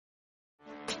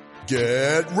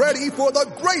Get ready for the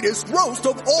greatest roast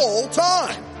of all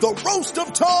time. The Roast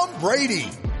of Tom Brady.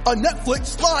 A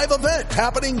Netflix live event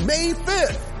happening May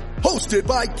 5th. Hosted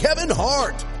by Kevin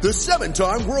Hart. The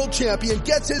 7-time world champion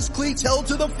gets his cleats held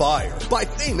to the fire by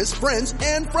famous friends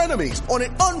and frenemies on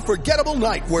an unforgettable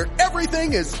night where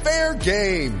everything is fair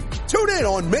game. Tune in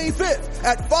on May 5th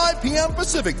at 5 p.m.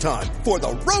 Pacific time for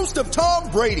the Roast of Tom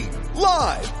Brady.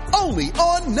 Live only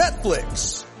on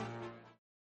Netflix.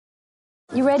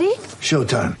 You ready?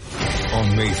 Showtime.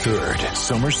 On May 3rd,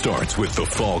 summer starts with The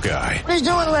Fall Guy. What are you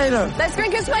doing later? Let's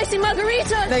drink a spicy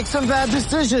margarita. Make some bad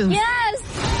decisions.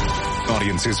 Yes.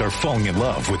 Audiences are falling in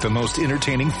love with the most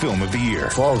entertaining film of the year.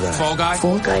 Fall Guy. Fall Guy?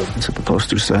 Fall guy. That's what the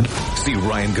poster said. See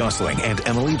Ryan Gosling and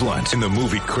Emily Blunt in the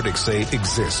movie critics say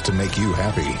exists to make you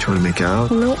happy. Trying to make it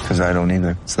out? Nope. Because I don't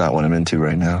either. It's not what I'm into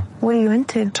right now. What are you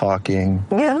into? Talking.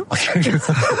 Yeah.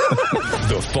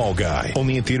 The Fall Guy.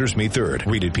 Only in theaters May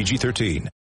 3rd. Rated PG-13.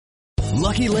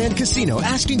 Lucky Land Casino,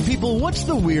 asking people, what's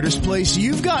the weirdest place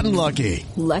you've gotten lucky?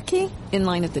 Lucky? In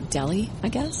line at the deli, I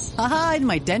guess? Aha, in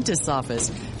my dentist's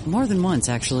office. More than once,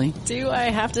 actually. Do I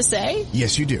have to say?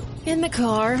 Yes, you do. In the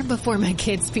car before my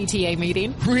kids' PTA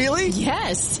meeting. Really?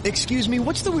 Yes. Excuse me,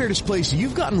 what's the weirdest place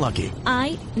you've gotten lucky?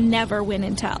 I never win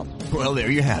and tell. Well, there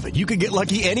you have it. You can get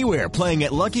lucky anywhere, playing at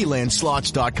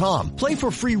LuckyLandSlots.com. Play for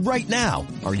free right now.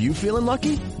 Are you feeling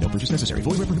lucky? No purchase necessary.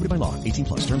 Void where prohibited by law.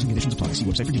 18+. Terms and conditions apply. See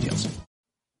website for details.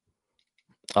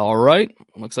 All right.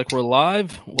 Looks like we're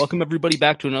live. Welcome, everybody,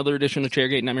 back to another edition of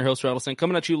Chairgate, and I'm your host, Rattlesnake,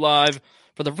 coming at you live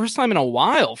for the first time in a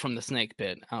while from the Snake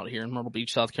Pit out here in Myrtle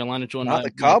Beach, South Carolina. Joined Not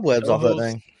the cobwebs off that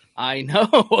thing. I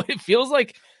know. It feels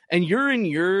like, and you're in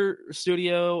your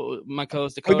studio, my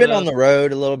co-host Dakota. We've been on the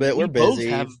road a little bit. We're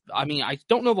busy. I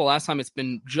don't know the last time it's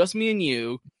been just me and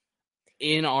you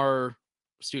in our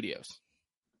studios.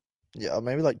 Yeah,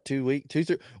 maybe like 2 weeks,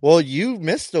 3. Well, you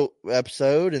missed the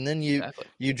episode, and then you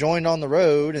joined on the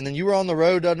road, and then you were on the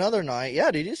road another night. Yeah,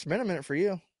 dude, it's been a minute for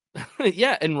you.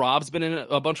 Yeah, and Rob's been in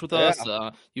a bunch with us.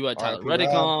 You had Tyler Reddick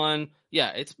on.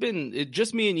 Yeah, it's been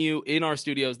just me and you in our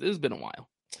studios. This has been a while.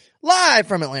 Live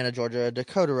from Atlanta, Georgia,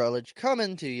 Dakota Rutledge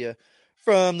coming to you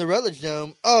from the Rutledge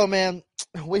Dome. Oh, man,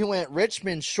 we went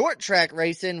Richmond short track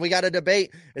racing. We got a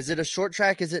debate. Is it a short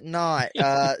track? Is it not?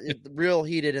 Real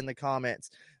heated in the comments.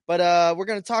 But we're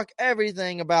going to talk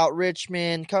everything about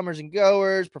Richmond, comers and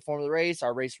goers, perform of the race,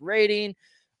 our race rating,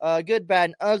 good,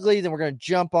 bad, and ugly. Then we're going to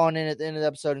jump on in at the end of the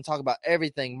episode and talk about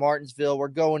everything Martinsville. We're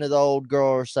going to the old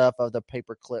girl stuff of the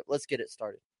paperclip. Let's get it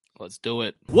started. Let's do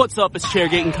it. What's up? It's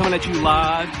Chairgate and coming at you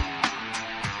live.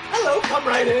 Hello, come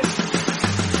right in.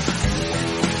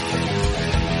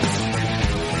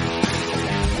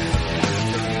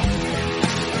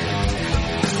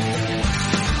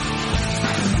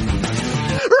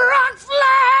 Rock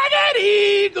flag and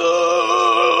eagle.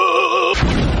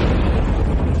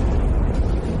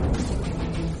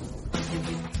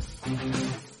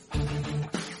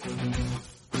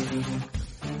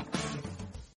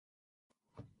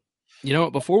 You know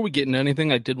what? Before we get into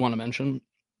anything, I did want to mention.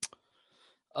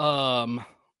 Have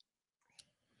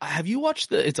you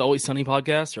watched the It's Always Sunny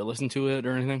podcast or listened to it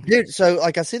or anything? Dude, so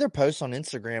like I see their posts on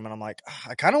Instagram, and I'm like,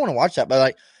 I kind of want to watch that, but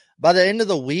like by the end of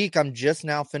the week, I'm just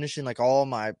now finishing like all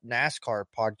my NASCAR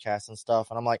podcasts and stuff,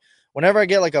 and I'm like, whenever I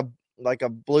get like a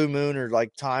blue moon or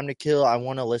like time to kill, I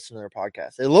want to listen to their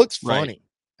podcast. It looks funny. Right.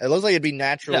 It looks like it'd be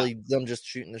naturally them just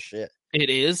shooting the shit.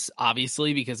 It is,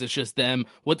 obviously, because it's just them.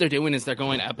 What they're doing is they're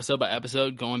going episode by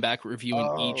episode, going back,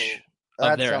 reviewing each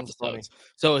of their episodes. Funny.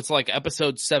 So it's like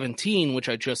episode 17, which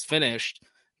I just finished.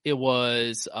 It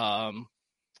was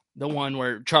the one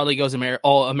where Charlie goes America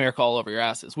all over your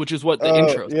asses, which is what the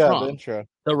intro is from. The intro.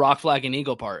 The Rock Flag and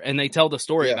Eagle part. And they tell the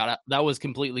story about it. That was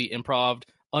completely improv,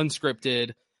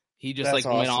 unscripted. He just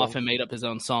went off and made up his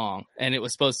own song. And it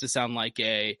was supposed to sound like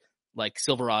a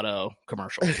Silverado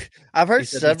commercial. I've heard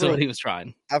that's what he was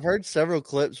trying. I've heard several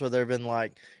clips where there've been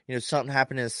like, something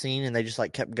happened in a scene and they just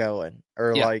like kept going,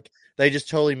 or like they just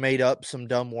totally made up some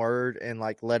dumb word and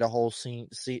like let a whole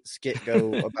skit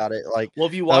go about it. Like, well,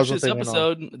 if you watch this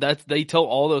episode, they tell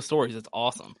all those stories. It's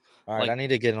awesome. All right, I need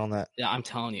to get on that. Yeah, I'm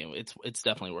telling you, it's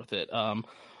definitely worth it.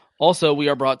 Also, we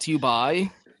are brought to you by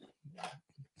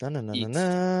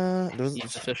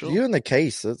Eats Official. You in the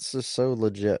case. It's just so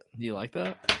legit. Do you like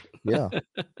that? Yeah.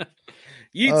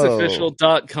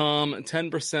 Eatsofficial.com,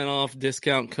 10% off,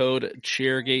 discount code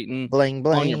Chairgaten bling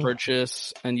bling on your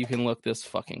purchase, and you can look this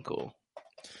fucking cool.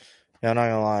 Yeah, I'm not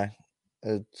gonna lie.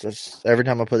 It's just every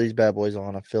time I put these bad boys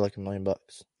on, I feel like $1 million.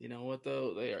 You know what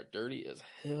though? They are dirty as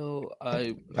hell.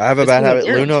 I have a bad habit.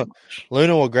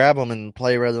 Luna will grab them and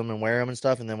play with them and wear them and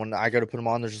stuff, and then when I go to put them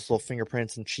on, there's just little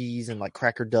fingerprints and cheese and like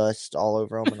cracker dust all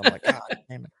over them, and I'm like, God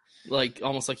damn it. like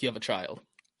almost like you have a child.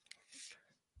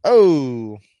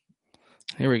 Oh,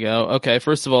 here we go. Okay,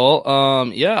 first of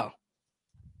all, yeah.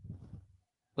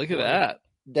 Look at that.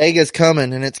 Dega's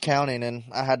coming and it's counting, and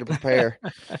I had to prepare.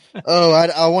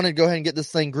 I wanted to go ahead and get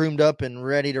this thing groomed up and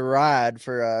ready to ride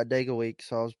for Dega week,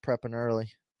 so I was prepping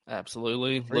early.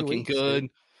 Absolutely, looking good.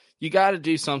 Dude. You got to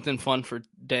do something fun for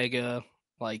Dega.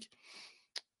 Like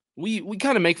we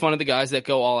kind of make fun of the guys that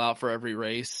go all out for every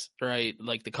race, right?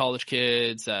 Like the college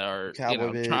kids that are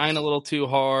trying a little too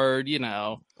hard. I'm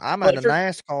out of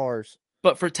NASCARs,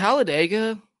 but for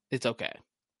Talladega, it's okay.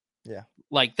 Yeah.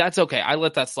 Like, that's okay. I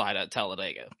let that slide at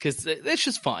Talladega because it's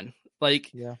just fun.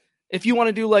 Like, if you want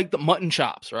to do, like, the mutton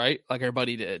chops, right? Like our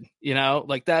buddy did,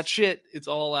 like that shit, it's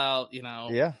all out,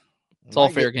 Yeah. It's all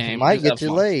fair game. Might get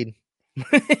you laid.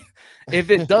 If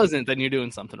it doesn't, then you're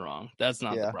doing something wrong. That's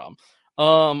not the problem.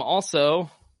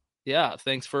 Also,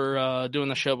 thanks for doing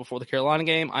the show before the Carolina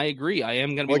game. I agree. I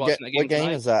am going to be watching that game. What game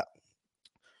tonight. Is that?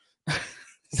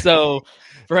 So,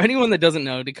 for anyone that doesn't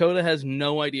know, Dakota has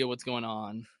no idea what's going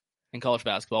on in college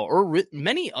basketball or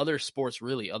many other sports,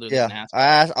 really, other than NASCAR.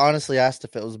 I honestly asked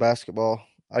if it was basketball.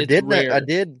 I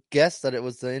did guess that it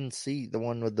was the NC, the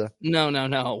one with the.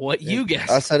 No. What you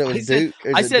guessed? I said it was Duke.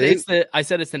 I said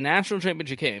it's the national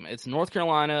championship game. It's North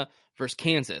Carolina versus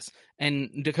Kansas,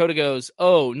 and Dakota goes,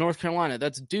 "Oh, North Carolina,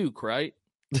 that's Duke, right?"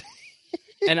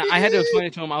 And I had to explain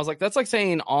it to him. I was like, "That's like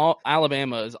saying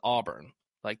Alabama is Auburn.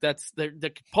 Like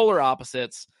they're polar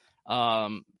opposites."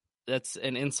 That's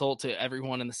an insult to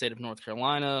everyone in the state of North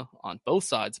Carolina on both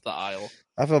sides of the aisle.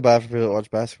 I feel bad for people that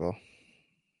watch basketball.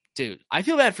 Dude, I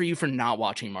feel bad for you for not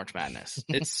watching March Madness.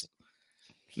 It's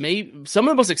maybe some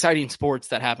of the most exciting sports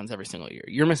that happens every single year.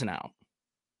 You're missing out.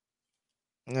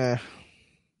 Yeah.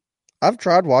 I've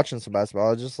tried watching some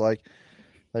basketball. It's just like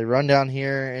they run down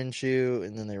here and shoot,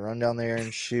 and then they run down there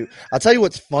and shoot. I'll tell you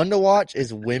what's fun to watch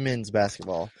is women's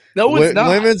basketball. No, it's not.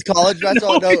 Women's college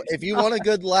basketball. No, if you want a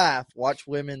good laugh, watch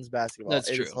women's basketball.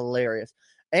 That's true. It's hilarious.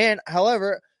 And,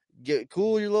 however, get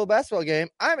cool your little basketball game.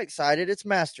 I'm excited. It's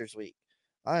Masters week.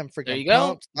 I am freaking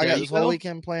pumped. I got this whole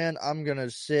weekend planned. I'm going to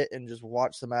sit and just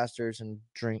watch the Masters and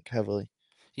drink heavily.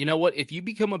 You know what? If you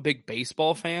become a big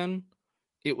baseball fan,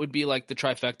 it would be like the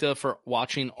trifecta for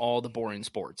watching all the boring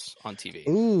sports on TV.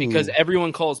 Ooh. Because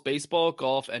everyone calls baseball,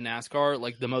 golf, and NASCAR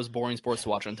like the most boring sports to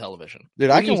watch on television.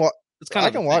 Dude, I can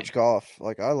watch golf.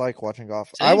 Like, I like watching golf.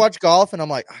 Same. I watch golf, and I'm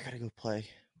like, I got to go play.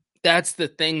 That's the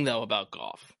thing, though, about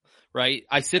golf, right?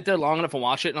 I sit there long enough and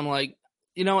watch it, and I'm like,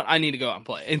 you know what? I need to go out and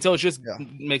play. And so it just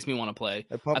makes me want to play.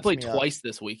 I played twice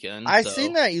this weekend. I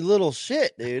seen that, you little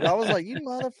shit, dude. I was like, you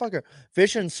motherfucker.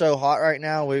 Fishing's so hot right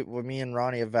now. Me and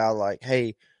Ronnie have vowed, like,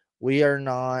 hey, we are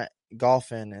not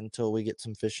golfing until we get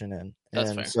some fishing in.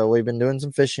 That's fair. So we've been doing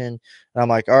some fishing. And I'm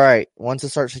like, all right, once it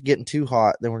starts getting too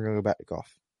hot, then we're going to go back to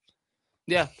golf.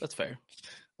 Yeah, that's fair.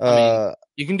 I mean,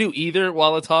 you can do either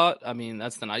while it's hot. I mean,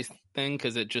 that's the nice thing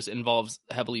because it just involves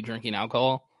heavily drinking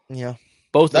alcohol. Yeah.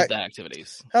 Both of the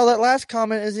activities. Hell, that last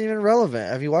comment isn't even relevant.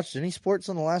 Have you watched any sports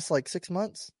in the last 6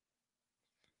 months?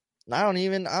 I don't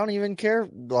even care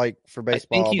for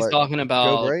baseball. I think he's talking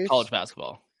about college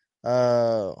basketball.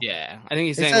 Oh. Yeah. I think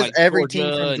he's saying every Georgia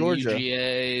team from Georgia.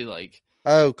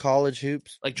 UGA, college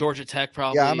hoops. Like Georgia Tech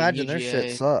probably. Yeah, I imagine their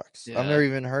shit sucks. Yeah. I've never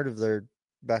even heard of their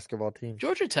basketball team.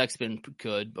 Georgia Tech's been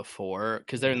good before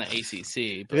because they're in the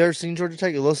ACC. But... Have you ever seen Georgia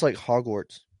Tech? It looks like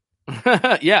Hogwarts.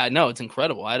 Yeah, no, it's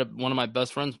incredible. I had one of my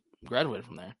best friends graduated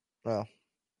from there. Oh.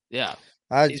 Yeah.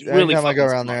 Every time I go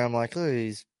around there, I'm like, look at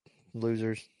these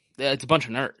losers. Yeah, it's a bunch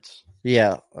of nerds.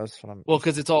 Yeah, that's what I'm. Well,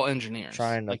 because it's all engineers.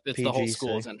 Trying to it's the whole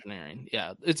school is engineering.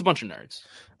 Yeah, it's a bunch of nerds.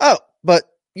 Oh, but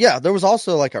yeah, there was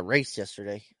also a race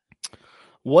yesterday.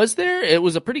 Was there? It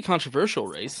was a pretty controversial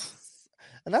race.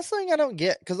 And that's the thing I don't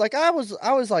get because I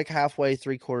was halfway,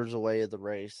 3/4 away of the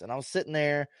race, and I was sitting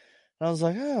there, and I was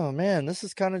like, oh man, this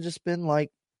has kind of just been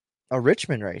like a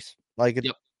Richmond race.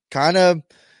 Kind of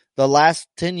the last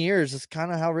 10 years is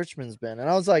kind of how Richmond's been, and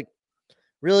I was like.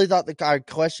 Really thought I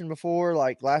questioned before,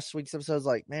 last week's episode, I was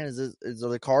like, man, is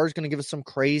the cars going to give us some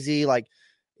crazy,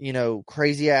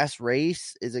 crazy ass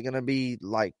race? Is it going to be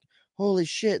holy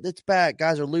shit, that's back.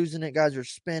 Guys are losing it. Guys are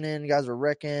spinning. Guys are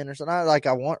wrecking or something.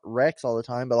 I want wrecks all the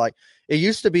time, but it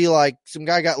used to be some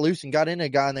guy got loose and got in a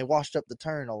guy and they washed up the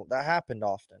turn. That happened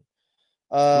often.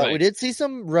 Right. We did see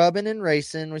some rubbing and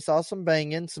racing. We saw some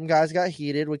banging. Some guys got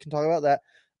heated. We can talk about that.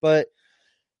 But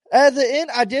at the end,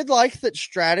 I did like that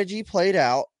strategy played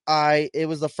out. It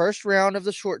was the first round of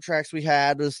the short tracks we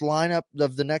had. This lineup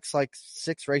of the next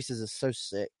 6 races is so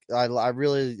sick. I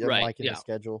really am liking the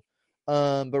schedule.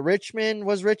 But Richmond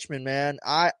was Richmond, man.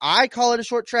 I call it a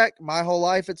short track. My whole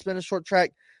life it's been a short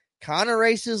track. kind of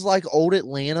races like old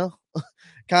Atlanta.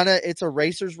 It's a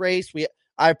racer's race.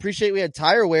 I appreciate we had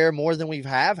tire wear more than we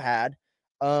have had.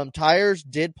 Tires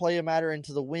did play a matter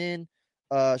into the win.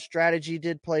 Strategy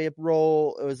did play a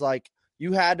role. It was like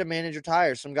you had to manage your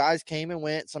tires. Some guys came and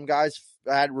went. Some guys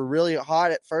were really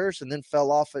hot at first and then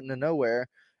fell off into nowhere.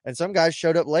 And some guys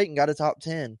showed up late and got a top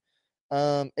 10.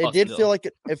 It did feel like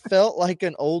it felt like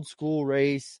an old school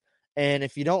race. And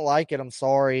if you don't like it, I'm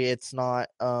sorry. It's not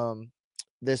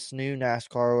this new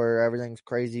NASCAR where everything's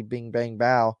crazy, bing, bang,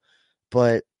 bow.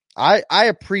 But I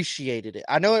appreciated it.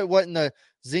 I know it wasn't the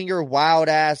zinger, wild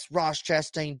ass Ross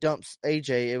Chastain dumps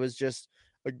AJ. It was just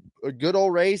a good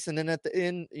old race. And then at the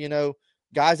end,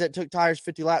 guys that took tires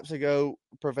 50 laps ago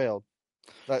prevailed.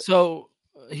 So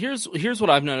here's what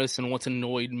I've noticed and what's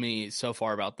annoyed me so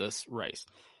far about this race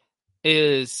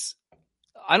is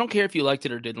I don't care if you liked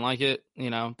it or didn't like it.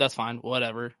 That's fine.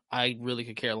 Whatever. I really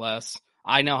could care less.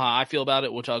 I know how I feel about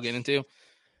it, which I'll get into.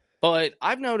 But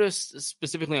I've noticed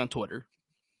specifically on Twitter,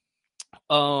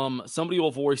 somebody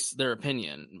will voice their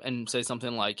opinion and say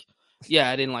something like, yeah,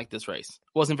 I didn't like this race.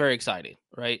 Wasn't very excited,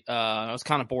 right? I was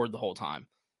kind of bored the whole time.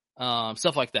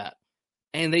 Stuff like that.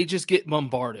 And they just get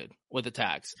bombarded with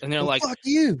attacks. And they're like, fuck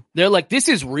you. They're like, this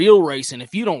is real racing.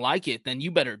 If you don't like it, then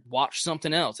you better watch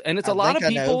something else. And it's a lot of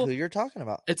people. I know who you're talking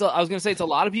about. I was going to say, it's a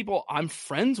lot of people I'm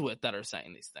friends with that are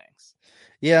saying these things.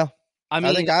 Yeah. I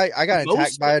mean, I think I got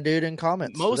attacked by a dude in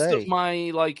comments. Most today. of my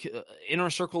inner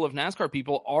circle of NASCAR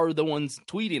people are the ones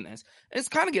tweeting this. And it's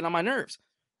kind of getting on my nerves.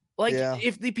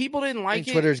 If the people didn't like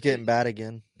it, Twitter's getting bad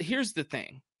again. Here's the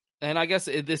thing. And I guess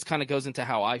this kind of goes into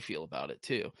how I feel about it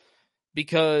too.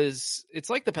 Because it's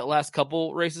like the last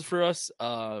couple races for us.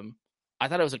 I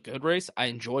thought it was a good race. I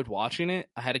enjoyed watching it.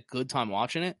 I had a good time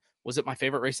watching it. Was it my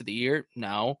favorite race of the year?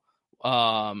 No.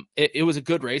 It was a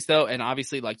good race though. And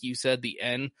obviously, like you said, the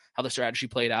end, how the strategy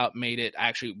played out made it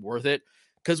actually worth it.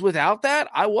 Because without that,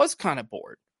 I was kind of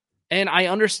bored. And I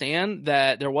understand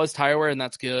that there was tire wear and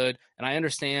that's good. And I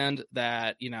understand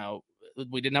that,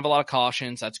 we didn't have a lot of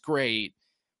cautions. That's great.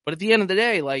 But at the end of the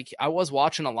day, I was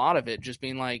watching a lot of it just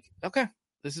being like, okay,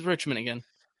 this is Richmond again.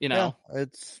 Yeah,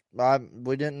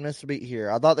 we didn't miss a beat here.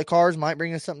 I thought the cars might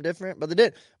bring us something different, but they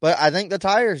did. But I think the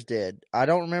tires did. I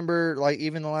don't remember,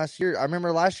 even the last year. I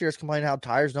remember last year I was complaining how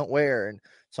tires don't wear. And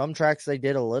some tracks they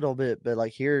did a little bit, but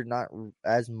here, not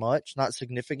as much, not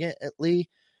significantly.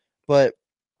 But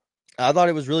I thought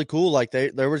it was really cool.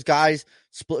 There was guys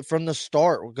split from the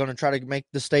start. We're going to try to make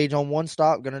the stage on one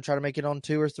stop. Going to try to make it on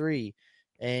 2 or 3.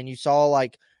 And you saw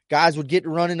guys would get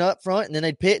running up front and then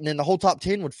they'd pit and then the whole top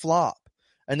 10 would flop.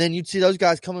 And then you'd see those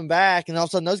guys coming back and all of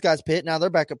a sudden those guys pit. Now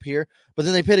they're back up here, but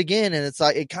then they pit again. And it's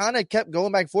it kind of kept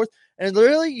going back and forth. And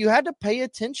literally you had to pay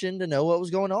attention to know what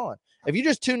was going on. If you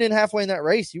just tuned in halfway in that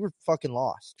race, you were fucking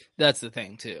lost. That's the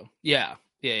thing too. Yeah.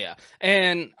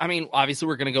 And I mean, obviously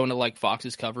we're going to go into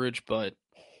Fox's coverage, but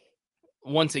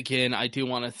once again, I do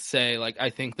want to say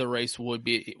I think the race would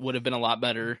have been a lot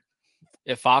better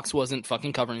if Fox wasn't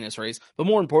fucking covering this race. But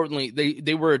more importantly,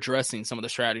 they were addressing some of the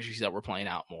strategies that were playing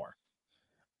out more.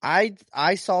 I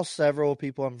saw several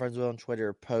people I'm friends with on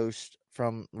Twitter post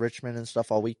from Richmond and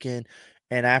stuff all weekend.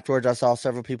 And afterwards, I saw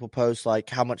several people post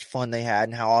how much fun they had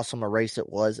and how awesome a race it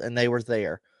was. And they were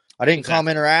there. I didn't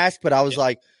comment or ask, but I was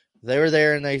they were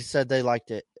there and they said they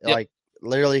liked it. Yep.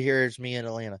 Literally, here's me in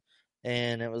Atlanta.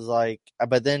 And it was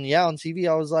but then, on TV,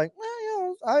 I was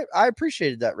I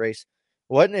appreciated that race.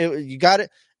 Wasn't it? You got it.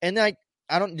 And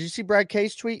did you see Brad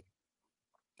K's tweet?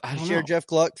 He shared Jeff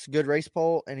Gluck's good race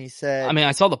poll, and he said, I mean,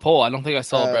 I saw the poll. I don't think I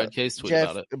saw Brad K's tweet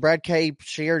about it. Brad K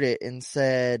shared it and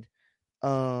said,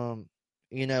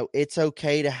 it's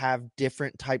okay to have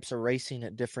different types of racing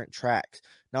at different tracks.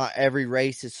 Not every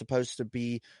race is supposed to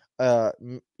be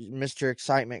Mr.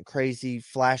 Excitement, crazy,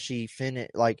 flashy,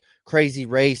 crazy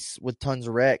race with tons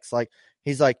of wrecks.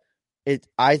 He's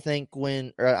I think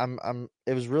when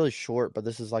it was really short, but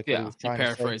this is what he was trying to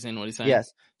say. Paraphrasing what he's saying.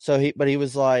 Yes. So he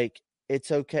was it's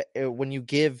okay when you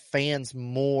give fans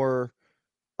more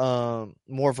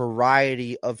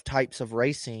variety of types of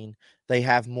racing, they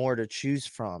have more to choose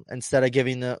from instead of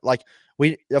giving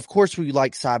we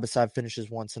like side by side finishes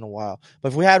once in a while, but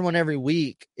if we had one every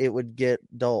week, it would get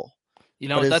dull.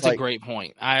 That's a great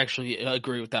point. I actually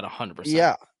agree with that 100%.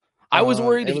 Yeah. I was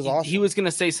worried he was going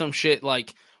to say some shit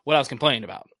what I was complaining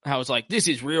about. I was this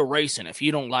is real racing. If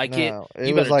you don't like it,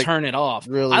 you better turn it off.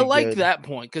 Really I like that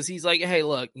point because he's hey,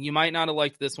 look, you might not have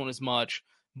liked this one as much,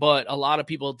 but a lot of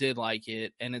people did like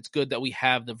it, and it's good that we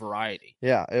have the variety.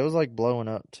 Yeah, it was blowing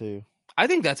up too. I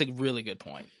think that's a really good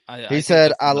point. He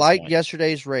said, I liked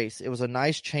yesterday's race. It was a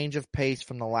nice change of pace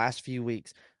from the last few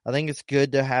weeks. I think it's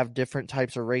good to have different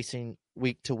types of racing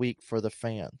week to week for the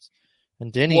fans.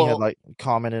 And Denny had like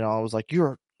commented on, I was like,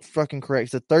 you're fucking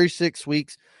correct. So 36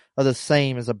 weeks of the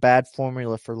same is a bad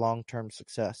formula for long-term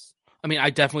success. I mean, I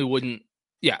definitely wouldn't.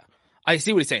 Yeah, I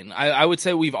see what he's saying. I would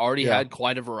say we've already had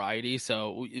quite a variety,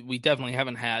 so we definitely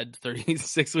haven't had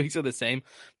 36 weeks of the same.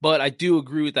 But I do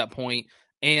agree with that point.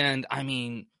 And I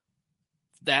mean,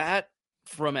 that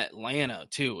from Atlanta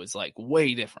too is like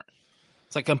way different.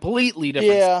 It's like completely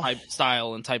different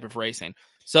style and type of racing.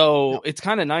 So it's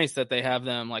kind of nice that they have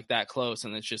them like that close,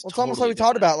 and it's just it's almost like we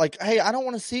talked about. Like, hey, I don't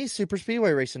want to see super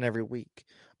speedway racing every week,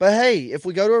 but hey, if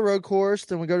we go to a road course,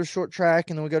 then we go to short track,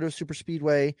 and then we go to a super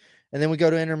speedway, and then we go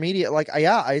to intermediate. Like,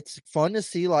 it's fun to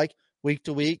see like week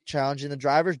to week challenging the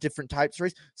drivers, different types of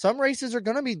races. Some races are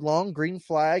going to be long, green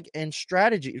flag, and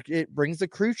strategy. It brings the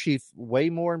crew chief way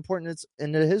more importance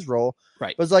into his role,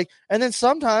 right? But it's like, and then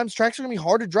sometimes tracks are going to be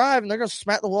hard to drive, and they're going to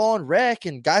smack the wall and wreck,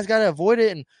 and guys got to avoid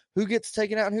it, and who gets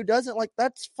taken out and who doesn't. Like,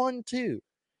 that's fun too.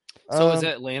 So is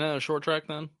Atlanta a short track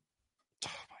then? Oh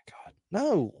my God.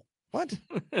 No. What?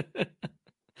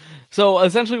 So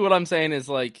essentially what I'm saying is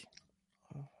like,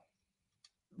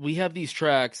 we have these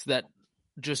tracks that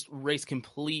just race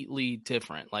completely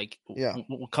different. Like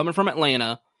coming from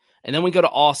Atlanta, and then we go to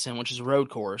Austin, which is a road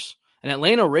course. And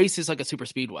Atlanta races like a super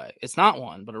speedway. It's not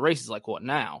one, but it races like what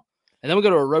now? And then we go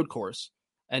to a road course.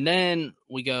 And then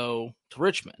we go to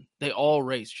Richmond. They all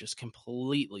race just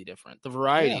completely different. The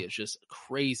variety is just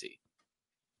crazy.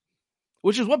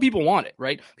 Which is what people wanted,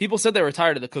 right? People said they were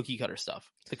tired of the cookie cutter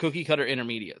stuff. The cookie cutter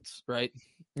intermediates, right?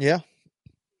 Yeah.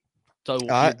 So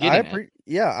I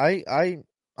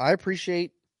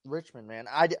appreciate Richmond, man.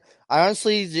 I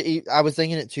honestly, I was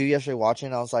thinking it too yesterday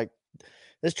watching. I was like,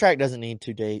 this track doesn't need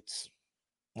 2 dates.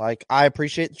 Like, I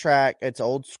appreciate the track. It's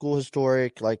old school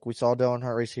historic. Like, we saw Dale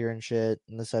Earnhardt race here and shit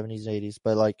in the 70s and 80s.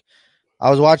 But, like, I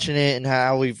was watching it and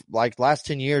how we've, like, last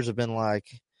 10 years have been like,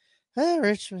 hey,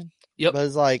 Richmond. Yep. But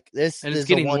it's like, this and is it's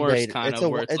getting a one-dater.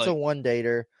 It's like, a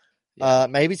one-dater. Yeah.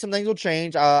 Maybe some things will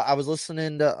change. I was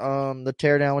listening to the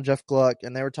Teardown with Jeff Gluck,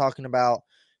 and they were talking about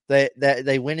that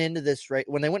they went into this race.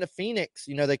 When they went to Phoenix,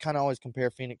 you know, they kind of always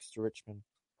compare Phoenix to Richmond.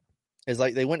 It's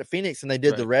like they went to Phoenix and they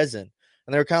did the resin.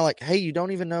 And they were kind of like, hey, you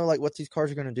don't even know, like, what these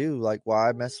cars are going to do. Like,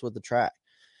 why mess with the track?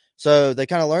 So they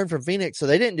kind of learned from Phoenix. So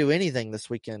they didn't do anything this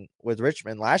weekend with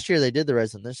Richmond. Last year they did the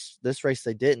resin. This race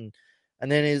they didn't.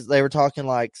 And then they were talking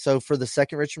like, so for the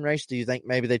second Richmond race, do you think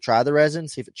maybe they try the resin,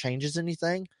 see if it changes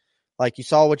anything? Like, you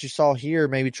saw what you saw here,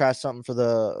 maybe try something for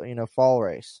the, fall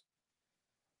race.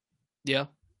 Yeah.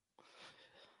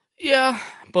 Yeah.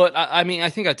 But, I mean,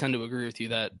 I think I tend to agree with you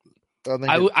that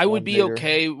I would be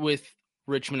okay with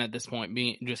Richmond at this point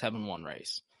just having one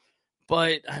race.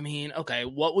 But I mean, okay,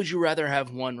 what would you rather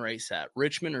have one race at,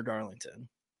 Richmond or Darlington?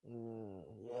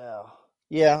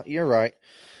 Yeah, you're right.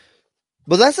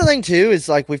 But that's the thing too, is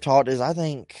like we've talked, is I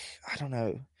don't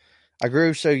know, I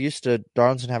grew so used to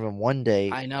Darlington having one day.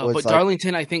 I know, but like,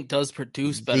 Darlington I think does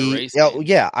produce better racing.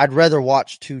 Yeah, I'd rather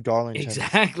watch 2 Darlingtons.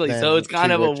 Exactly. So it's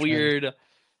kind of a weird.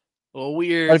 But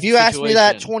if you asked me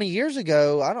that 20 years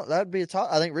ago, that'd be a top.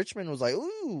 I think Richmond was like,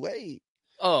 ooh, wait.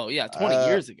 Oh yeah, 20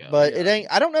 years ago. But it ain't.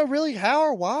 I don't know really how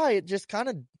or why it just kind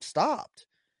of stopped.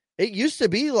 It used to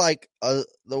be like the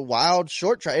wild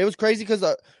short track. It was crazy because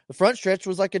the front stretch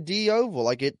was like a D oval,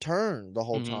 like it turned the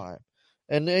whole time.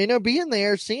 And being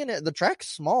there, seeing it, the track's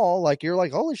small. Like you're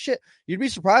like, holy shit! You'd be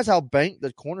surprised how banked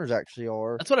the corners actually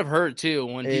are. That's what I've heard too.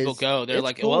 When people go, they're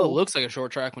like, cool. Well, it looks like a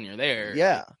short track when you're there.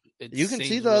 Yeah, you can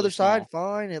see the really other side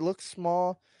fine. It looks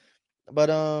small. But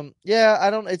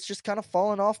it's just kind of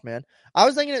falling off, man. I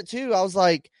was thinking it too. I was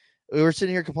like, we were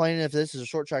sitting here complaining if this is a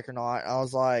short track or not. I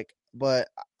was like, but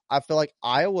I feel like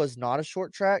Iowa's not a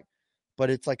short track, but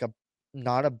it's like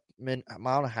not a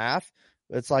mile and a half.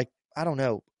 It's like, I don't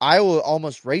know. Iowa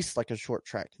almost raced like a short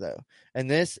track though. And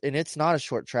it's not a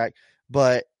short track,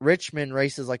 but Richmond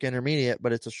races like intermediate,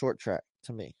 but it's a short track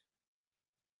to me.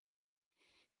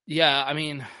 Yeah. I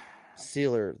mean,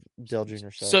 Sealer, Dale Jr.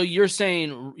 Said. So you're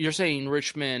saying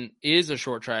Richmond is a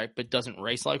short track, but doesn't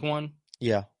race like one?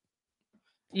 Yeah.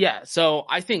 Yeah. So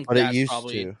I think but that's it used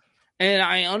probably. To. And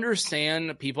I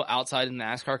understand people outside the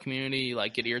NASCAR community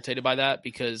like get irritated by that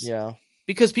because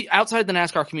outside the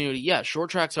NASCAR community, short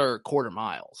tracks are quarter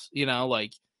miles,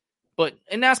 but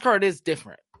in NASCAR it is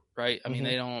different, right? I mean,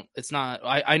 it's not.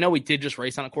 I know we did just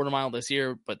race on a quarter mile this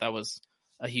year, but that was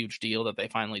a huge deal that they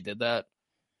finally did that.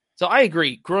 So I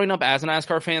agree. Growing up as a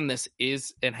NASCAR fan, this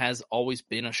is and has always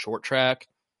been a short track.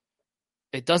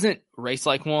 It doesn't race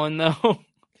like one, though.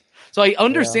 So I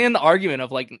understand the argument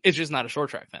of, like, it's just not a short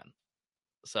track then.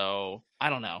 So I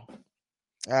don't know.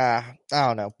 I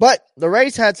don't know. But the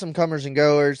race had some comers and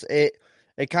goers.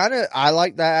 I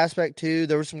like that aspect too.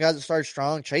 There were some guys that started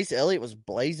strong. Chase Elliott was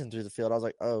blazing through the field. I was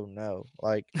like, oh no,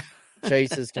 like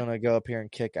Chase is gonna go up here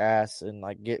and kick ass and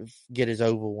like get his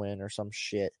oval win or some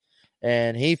shit.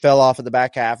 And he fell off at the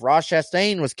back half. Ross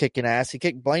Chastain was kicking ass. He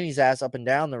kicked Blaney's ass up and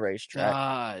down the racetrack.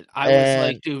 God, I was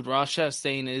like, dude, Ross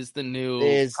Chastain is the new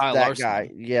Kyle that Larson guy.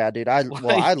 Yeah, dude. I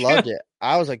loved it.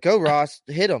 I was like, go Ross,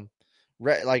 hit him.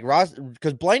 Like Ross,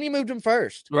 because Blaney moved him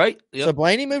first. Right. Yep. So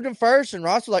Blaney moved him first, and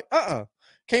Ross was like,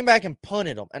 came back and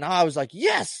punted him. And I was like,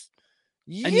 yes.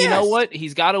 And you know what?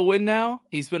 He's got to win now.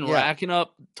 He's been racking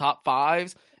up top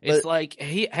fives. It's like,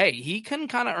 he can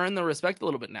kind of earn the respect a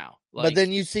little bit now. Like, but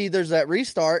then you see there's that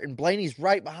restart, and Blaney's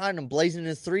right behind him, blazing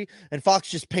his 3, and Fox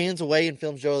just pans away and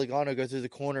films Joey Logano go through the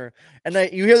corner. And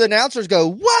you hear the announcers go,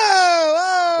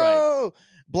 whoa! Right.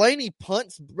 Blaney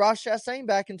punts Ross Chastain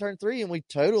back in turn 3, and we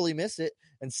totally miss it.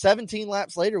 And 17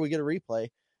 laps later, we get a replay.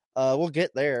 We'll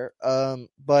get there.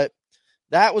 But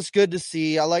that was good to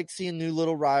see. I like seeing new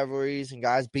little rivalries and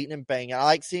guys beating and banging. I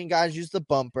like seeing guys use the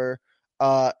bumper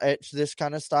at this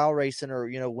kind of style racing,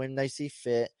 or when they see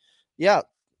fit. Yeah,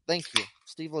 thank you,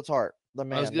 Steve Letarte, the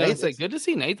man. I was going to say, good to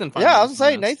see Nathan. Yeah, I was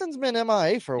going to say Nathan's been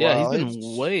MIA for a while. Yeah, he's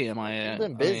been way MIA. He's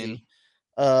been busy.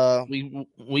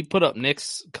 We put up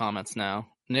Nick's comments now.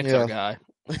 Nick's our guy.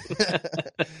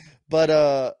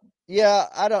 But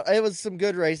it was some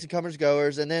good racing, comers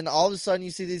goers, and then all of a sudden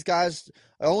you see these guys,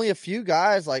 only a few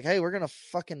guys, like, hey, we're gonna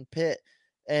fucking pit,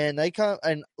 and they come,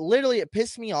 and literally it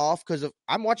pissed me off because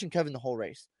I'm watching Kevin the whole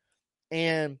race,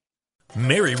 and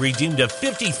Mary redeemed a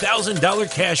 $50,000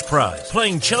 cash prize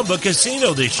playing Chumba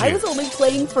Casino this year. I was only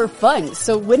playing for fun,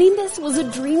 so winning this was a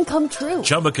dream come true.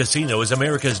 Chumba Casino is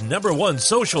America's #1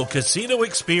 social casino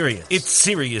experience. It's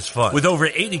serious fun. With over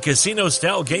 80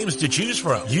 casino-style games to choose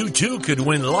from, you too could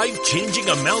win life-changing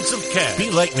amounts of cash.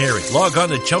 Be like Mary. Log on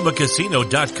to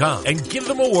ChumbaCasino.com and give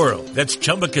them a whirl. That's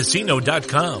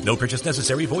ChumbaCasino.com. No purchase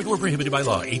necessary. Void where prohibited by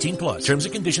law. 18 plus. Terms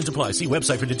and conditions apply. See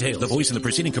website for details. The voice in the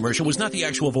preceding commercial was not the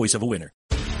actual voice of a winner.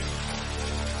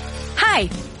 Hi,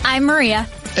 I'm Maria.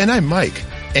 And I'm Mike.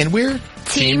 And we're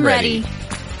Team Ready.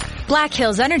 Black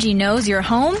Hills Energy knows your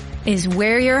home is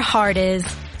where your heart is,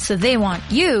 so they want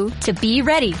you to be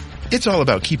ready. It's all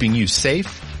about keeping you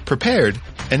safe, prepared,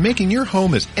 and making your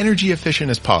home as energy efficient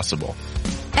as possible.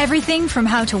 Everything from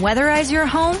how to weatherize your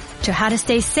home to how to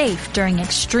stay safe during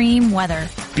extreme weather.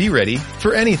 Be ready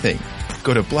for anything.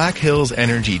 Go to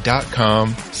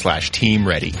blackhillsenergy.com/Team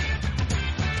Ready.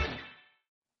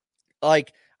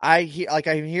 Like I'm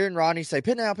hearing Rodney say,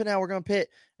 pit now, we're going to pit.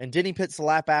 And Denny pits the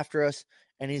lap after us.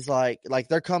 And he's like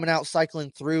they're coming out cycling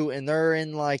through, and they're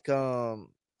in I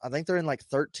think they're in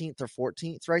 13th or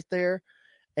 14th right there.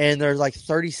 And they're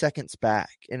 30 seconds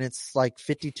back, and it's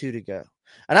 52 to go.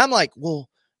 And I'm like, well,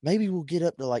 maybe we'll get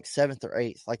up to 7th or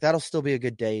 8th. That'll still be a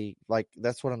good day.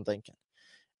 That's what I'm thinking.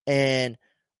 And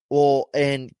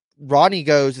Rodney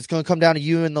goes, it's going to come down to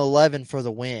you and the 11 for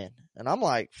the win. And I'm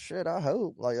like, shit, I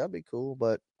hope. That'd be cool.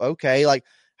 But okay,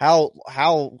 how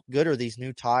good are these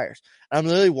new tires? And I'm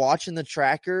literally watching the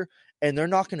tracker, and they're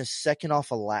knocking a second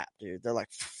off a lap, dude. They're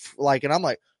and I'm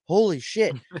like, holy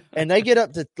shit. And they get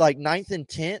up to 9th and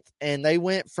 10th, and they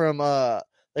went from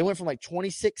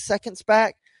 26 seconds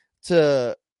back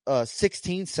to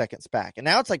 16 seconds back. And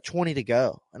now it's 20 to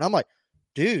go. And I'm like,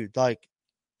 dude,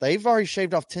 they've already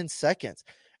shaved off 10 seconds.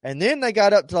 And then they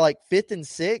got up to 5th and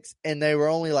 6th, and they were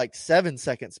only 7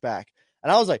 seconds back.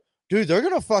 And I was like, dude, they're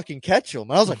going to fucking catch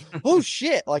them. And I was like, oh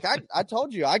shit. I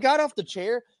told you, I got off the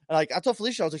chair, and I told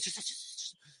Felicia, I was like,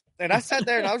 and I sat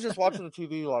there and I was just watching the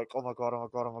TV oh my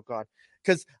God.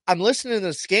 Cause I'm listening to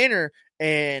the scanner,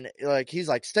 and he's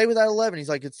like, stay with that 11. He's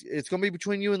like, it's going to be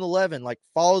between you and the 11,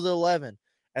 follow the 11.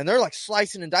 And they're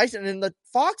slicing and dicing. And the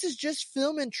Fox is just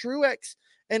filming Truex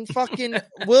and fucking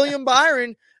William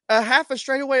Byron half a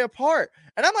straightaway apart.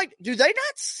 And I'm like, do they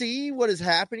not see what is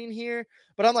happening here?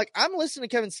 But I'm like, I'm listening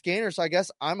to Kevin Scanner, so I guess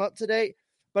I'm up to date.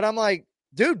 But I'm like,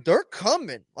 dude, they're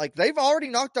coming. They've already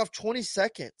knocked off 20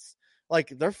 seconds.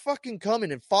 They're fucking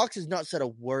coming, and Fox has not said a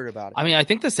word about it. I mean, I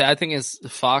think the sad thing is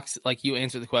Fox, you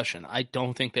answered the question. I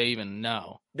don't think they even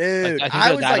know. Dude, I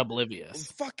think they're that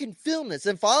oblivious. Fucking film this.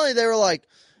 And finally they were like,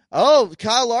 oh,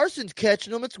 Kyle Larson's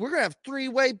catching them. We're going to have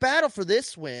 3-way battle for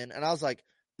this win. And I was like,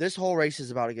 this whole race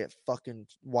is about to get fucking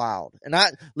wild. And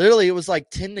it was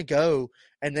 10 to go,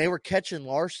 and they were catching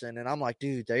Larson. And I'm like,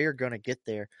 dude, they are going to get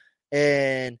there.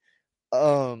 And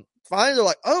finally they're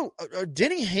like, oh,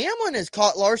 Denny Hamlin has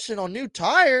caught Larson on new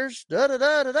tires.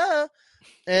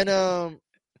 And I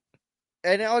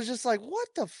was just like, what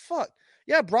the fuck?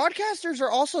 Yeah, broadcasters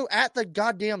are also at the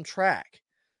goddamn track.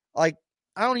 I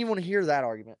don't even want to hear that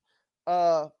argument.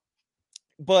 But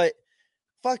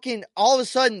fucking all of a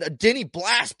sudden Denny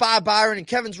blasts by Byron and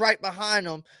Kevin's right behind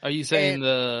him. Are you saying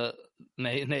the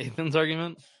Nathan's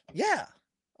argument? Yeah.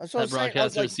 That's what that I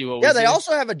was saying. see what yeah, we they see?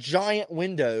 also have a giant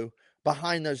window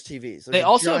behind those TVs. They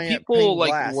also have people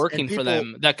like working for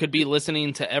them that could be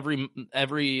listening to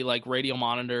every like radio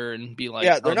monitor and be like,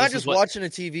 yeah, they're not just watching a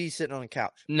TV sitting on a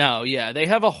couch. No, yeah, they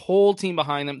have a whole team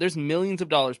behind them. There's millions of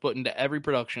dollars put into every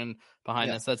production behind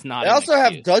this. That's not. They also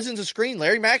have dozens of screen.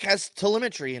 Larry Mack has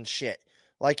telemetry and shit.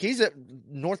 Like he's at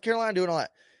North Carolina doing all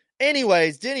that.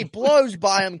 Anyways, Denny blows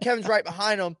by him. Kevin's right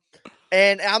behind him,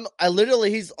 and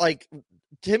he's like.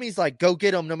 Timmy's like, go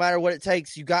get him no matter what it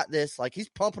takes. You got this. Like, he's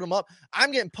pumping him up.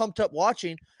 I'm getting pumped up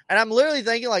watching. And I'm literally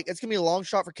thinking, like, it's going to be a long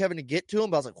shot for Kevin to get to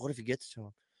him. But I was like, what if he gets to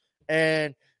him?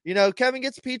 And, Kevin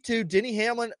gets P2. Denny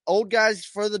Hamlin, old guys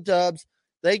for the dubs.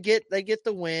 They get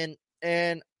the win.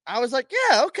 And I was like,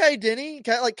 yeah, okay, Denny.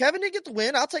 Like, Kevin didn't get the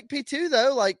win. I'll take P2,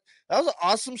 though. Like, that was an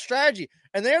awesome strategy.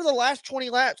 And there, the last 20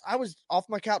 laps, I was off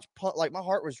my couch. Like, my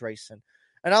heart was racing.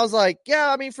 And I was like,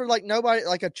 yeah, I mean, for like nobody,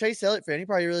 like a Chase Elliott fan, he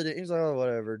probably really didn't. He was like, oh,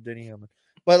 whatever, Denny Hamlin.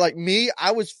 But like me,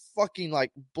 I was fucking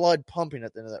like blood pumping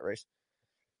at the end of that race.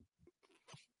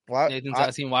 Nathan's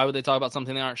asking, why would they talk about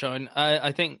something they aren't showing?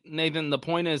 I think, Nathan, the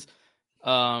point is,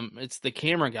 it's the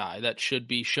camera guy that should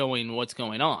be showing what's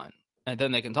going on. And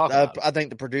then they can talk about it. I think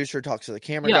the producer talks to the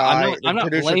camera guy. I'm not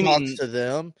blaming, talks to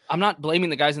them. I'm not blaming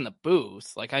the guys in the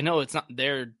booth. Like, I know it's not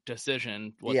their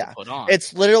decision what to put on.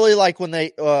 It's literally like when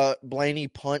they Blaney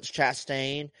punched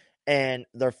Chastain and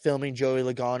they're filming Joey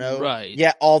Logano. Right.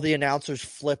 Yeah, all the announcers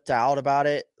flipped out about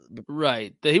it.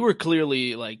 Right. They were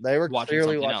clearly like watching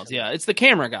something else. Yeah, it's the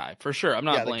camera guy for sure. I'm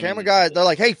not blaming the camera guy. They're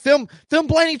like, hey, film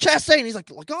Blaney Chastain. He's like,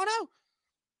 Logano?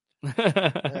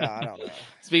 I don't know.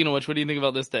 Speaking of which, what do you think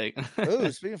about this take?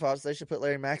 Ooh, speaking of Fox, they should put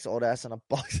Larry Mack's old ass in a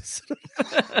box.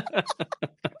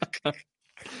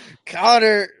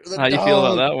 Connor, how you feel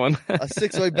about that one? A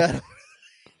 6-way battle.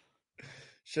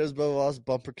 Shows Bubba Wallace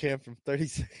bumper cam from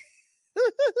 36.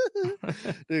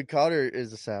 Dude, Connor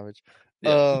is a savage.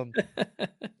 Yeah.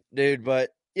 Dude,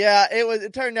 but yeah,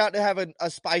 it turned out to have a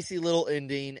spicy little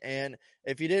ending, and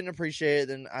if you didn't appreciate it,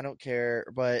 then I don't care.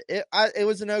 But it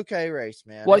was an okay race,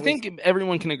 man. Well, I think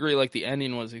everyone can agree, like, the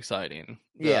ending was exciting.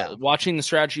 Watching the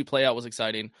strategy play out was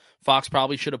exciting. Fox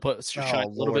probably should have shined a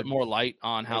little bit more light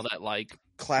on how that, like,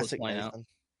 classic was playing out.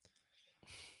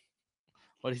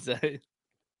 What'd he say?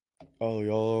 Oh,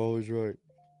 y'all are always right.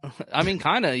 I mean,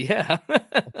 kind of, yeah.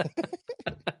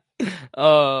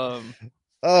 But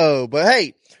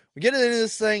hey, we get into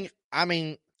this thing. I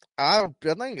mean, I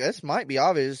think this might be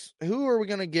obvious. Who are we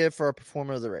going to give for a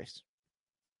performer of the race?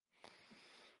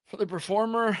 For the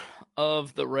performer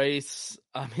of the race,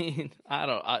 I mean,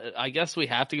 I guess we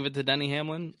have to give it to Denny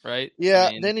Hamlin, right? Yeah,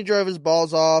 I mean, Denny drove his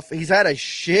balls off. He's had a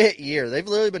shit year. They've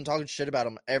literally been talking shit about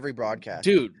him every broadcast.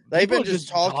 Dude, they've been just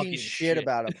talking shit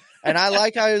about him. And I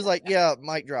like how he was like, yeah,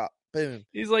 mic drop. Boom.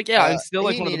 He's like, yeah, I'm still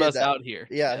like one of the best out here.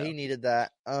 Yeah, he needed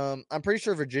that. I'm pretty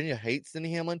sure Virginia hates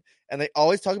Denny Hamlin, and they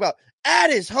always talk about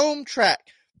at his home track.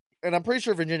 And I'm pretty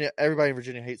sure everybody in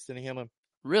Virginia hates Denny Hamlin.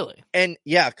 Really? And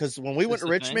yeah, because when we went to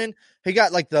Richmond, he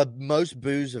got like the most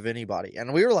boos of anybody.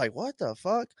 And we were like, what the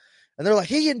fuck? And they're like,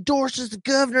 he endorses the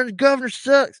governor, and the governor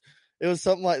sucks. It was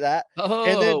something like that. Oh,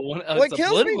 and then, it's a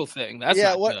political thing. That's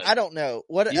not good. I don't know.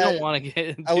 What you don't want to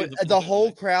get into the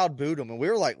whole crowd booed him, and we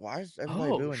were like, "Why is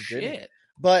everybody booing shit. Denny?"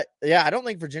 But yeah, I don't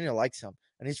think Virginia likes him,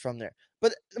 and he's from there.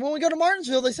 But when we go to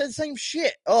Martinsville, they said the same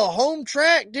shit. Oh, home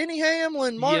track, Denny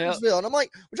Hamlin, Martinsville, and I'm like,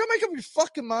 "Would y'all make up your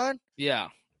fucking mind?" Yeah,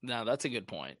 no, that's a good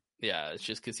point. Yeah, it's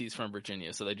just because he's from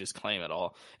Virginia, so they just claim it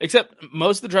all. Except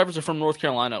most of the drivers are from North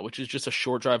Carolina, which is just a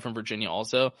short drive from Virginia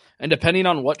also. And depending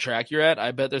on what track you're at, I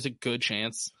bet there's a good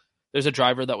chance there's a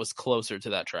driver that was closer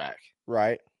to that track.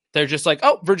 Right. They're just like,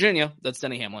 oh, Virginia, that's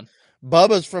Denny Hamlin.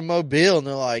 Bubba's from Mobile, and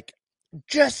they're like,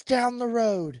 just down the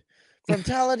road from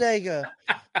Talladega.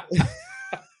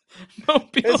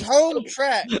 His home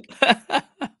track.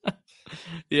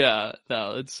 Yeah,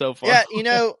 no, it's so fun.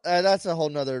 Yeah, that's a whole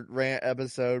nother rant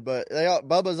episode, but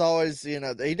Bubba's always,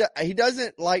 he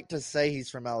doesn't like to say he's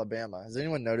from Alabama. Has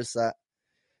anyone noticed that?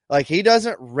 Like, he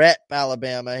doesn't rep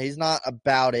Alabama. He's not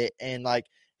about it. And, like,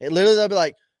 it literally, they'll be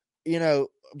like,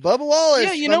 Bubba Wallace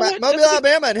from Mobile,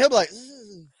 Alabama, and he'll be like,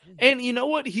 and you know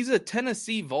what? He's a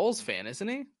Tennessee Vols fan, isn't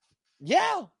he?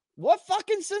 Yeah. What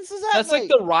fucking sense does that That's make?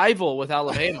 Like the rival with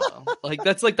Alabama. Like,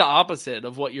 that's like the opposite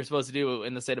of what you're supposed to do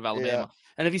in the state of Alabama. Yeah.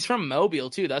 And if he's from Mobile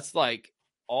too, that's like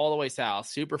all the way south,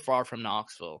 super far from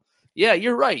Knoxville. Yeah,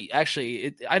 you're right.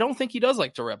 Actually, I don't think he does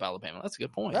like to rep Alabama. That's a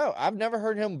good point. No, I've never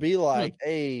heard him be like,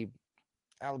 hey,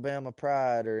 Alabama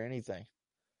pride or anything.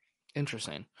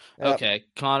 Interesting. Yep. Okay,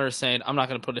 Connor is saying, I'm not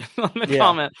going to put it on the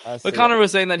comment, but Connor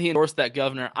was saying that he endorsed that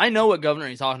governor. I know what governor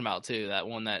he's talking about too. That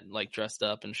one that like dressed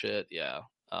up and shit. Yeah.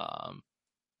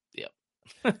 Yep.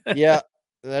 Yeah.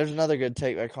 There's another good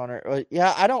take by Connor.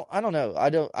 Yeah, I don't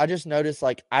know. I just noticed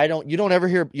like you don't ever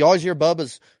hear, you always hear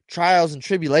Bubba's trials and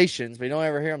tribulations, but you don't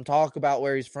ever hear him talk about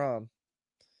where he's from.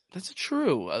 That's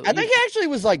true. I think he actually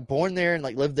was like born there and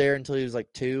like lived there until he was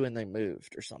like 2 and they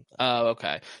moved or something. Oh,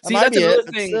 okay. See, that's another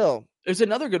thing. There's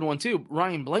another good one too.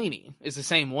 Ryan Blaney is the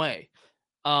same way.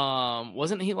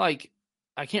 Wasn't he like,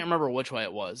 I can't remember which way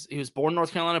it was. He was born in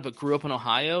North Carolina but grew up in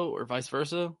Ohio or vice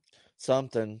versa.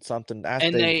 Something.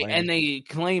 And they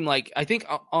claim like, I think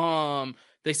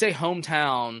they say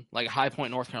hometown, like High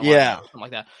Point, North Carolina, or something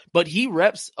like that. But he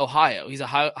reps Ohio. He's a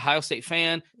Ohio State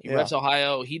fan. He reps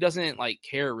Ohio. He doesn't like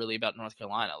care really about North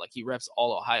Carolina. Like he reps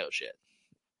all Ohio shit.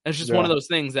 And it's just one of those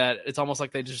things that it's almost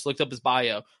like they just looked up his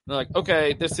bio. They're like,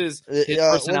 okay, this is his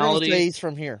personality. We're gonna say he's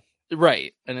from here,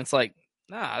 right? And it's like,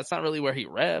 nah, that's not really where he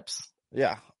reps.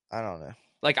 Yeah, I don't know.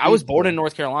 Like I was born in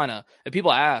North Carolina, and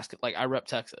people ask, like, I rep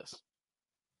Texas.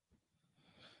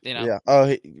 You know? Yeah.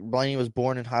 Oh, Blaney was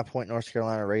born in High Point, North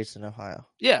Carolina, raised in Ohio.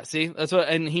 Yeah, see, that's what,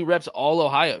 and he reps all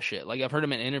Ohio shit. Like I've heard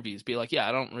him in interviews be like,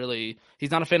 yeah,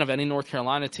 he's not a fan of any North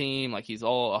Carolina team. Like he's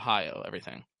all Ohio,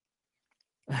 everything.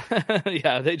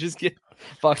 Yeah, they just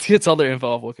Fox gets all their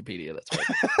info off Wikipedia. That's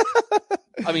what.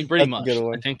 I mean, pretty much.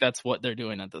 I think that's what they're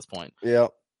doing at this point. Yeah.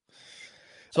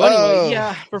 So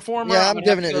anyway, performer. Yeah, I'm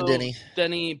giving it to Denny.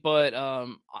 Denny, but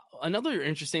another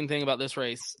interesting thing about this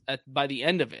race, by the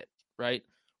end of it, right?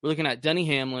 We're looking at Denny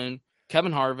Hamlin,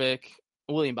 Kevin Harvick,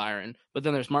 William Byron, but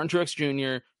then there's Martin Truex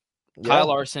Jr., Kyle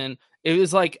Larson. It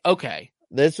was like, okay.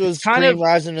 This was kind of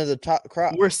rising to the top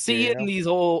crop. We're seeing these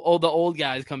the old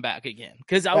guys come back again.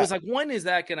 Because I was like, when is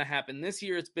that going to happen? This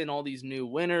year it's been all these new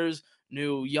winners,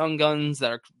 new young guns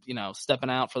that are,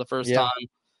 stepping out for the first time.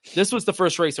 This was the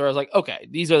first race where I was like, okay,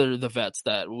 these are the vets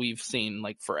that we've seen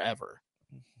like forever.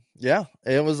 Yeah,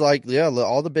 it was like,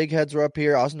 all the big heads were up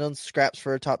here. Austin Dillon scraps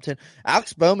for a top 10.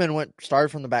 Alex Bowman started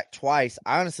from the back twice.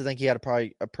 I honestly think he had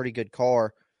probably a pretty good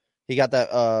car. He got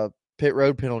that pit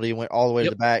road penalty and went all the way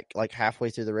to the back, like halfway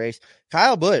through the race.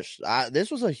 Kyle Busch, this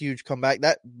was a huge comeback.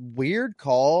 That weird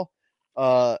call,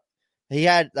 he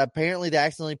had, apparently they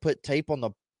accidentally put tape on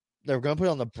they were going to put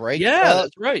it on the brake. Yeah,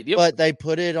 that's right. Yep. But they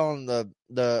put it on the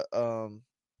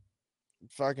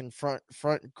fucking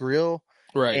front grill.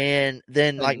 Right. And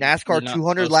then like NASCAR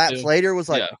 200 laps later was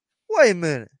like, wait a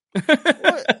minute.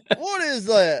 What is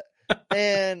that?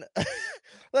 And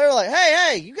they were like,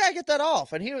 hey, you got to get that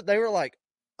off. And they were like,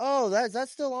 oh,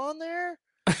 that's still on there?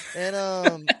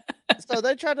 And so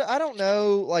they tried to, I don't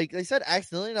know, like they said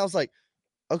accidentally. And I was like,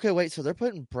 okay, wait, so they're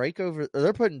putting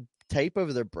tape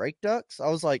over their brake ducts? I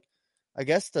was like, I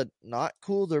guess to not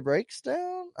cool their brakes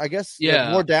down? I guess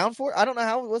more down for it? I don't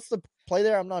know what's the play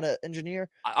there? I'm not an engineer.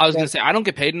 I was going to say, I don't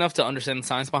get paid enough to understand the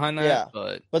science behind that.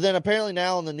 Yeah. But then apparently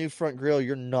now on the new front grille,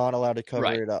 you're not allowed to cover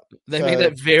it up. They made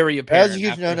that very apparent. That was a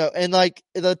huge no-no. And like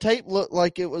the tape looked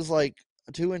like it was like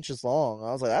 2 inches long.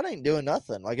 I was like, that ain't doing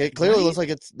nothing. Like it clearly looks like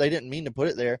they didn't mean to put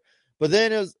it there. But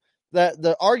then it was that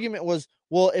the argument was,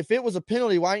 well, if it was a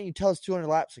penalty, why didn't you tell us 200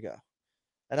 laps ago?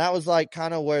 And that was like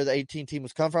kind of where the 18 team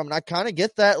was coming from. And I kind of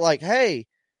get that, like, hey,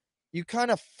 you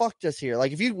kind of fucked us here.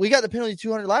 Like we got the penalty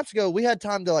 200 laps ago, we had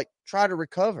time to like try to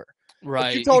recover. Right.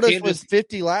 But you told us it was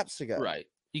 50 laps ago. Right.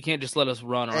 You can't just let us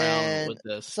run around with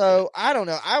this. So I don't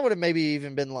know. I would have maybe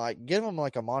even been like, give them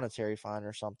like a monetary fine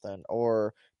or something,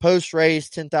 or post race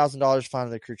 $10,000 fine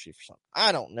to the crew chief or something.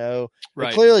 I don't know.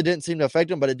 Right. It clearly didn't seem to affect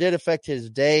him, but it did affect his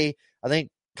day. I think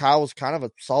Kyle was kind of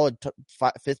a solid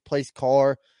fifth place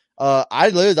car. I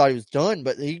literally thought he was done,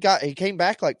 but he came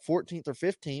back like 14th or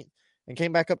 15th and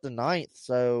came back up to 9th.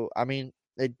 So I mean,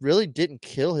 it really didn't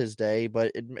kill his day,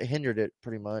 but it hindered it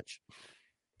pretty much.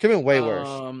 Could have been way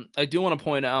worse. I do want to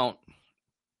point out,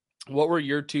 what were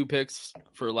your 2 picks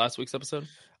for last week's episode?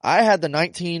 I had the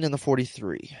 19 and the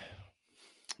 43.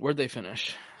 Where'd they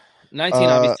finish? 19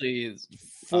 obviously is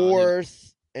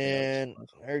 4th, and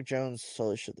Eric Jones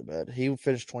totally shit the bed. He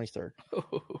finished 23rd.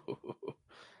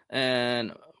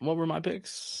 And what were my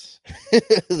picks?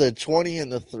 The 20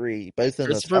 and the 3, both in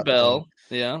Christopher Bell.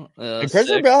 10. Yeah. And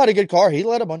Christopher Bell had a good car. He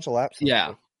led a bunch of laps.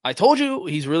 Yeah. I told you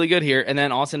he's really good here. And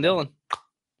then Austin Dillon,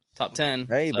 top 10.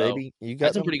 Hey, baby. You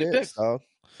got some pretty good picks. Dog.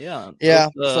 Yeah. Yeah.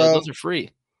 Those are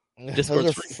free. Those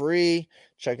are free.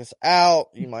 Check us out.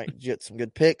 You might get some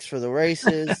good picks for the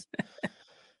races.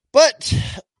 But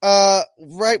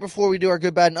right before we do our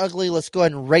good, bad, and ugly, let's go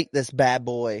ahead and rate this bad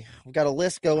boy. We've got a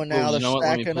list going now. They're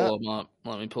stacking up.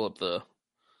 Let me pull up the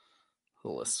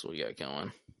list we got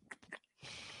going.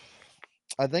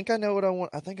 I think I know what I want.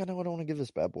 I think I know what I want to give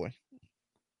this bad boy.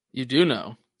 You do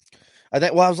know. I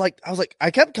think. Well, I was like,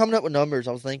 I kept coming up with numbers.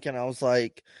 I was like,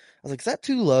 is that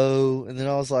too low? And then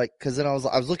I was like, because then I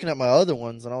was looking at my other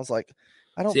ones, and I was like,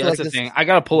 I don't feel that's like the this. thing. I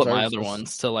gotta pull up my other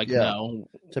ones to know.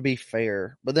 To be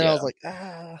fair, but then I was like,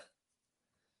 7,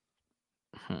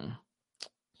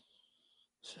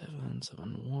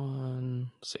 7,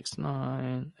 1, 6,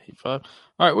 9, 8, 5.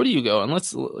 All right, where do you go? And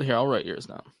here. I'll write yours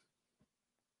down.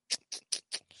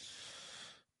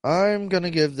 I'm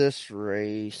gonna give this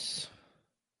race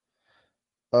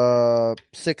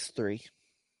 6-3.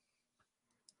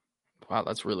 Wow,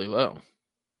 that's really low.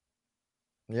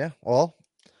 Yeah, well,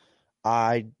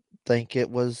 I think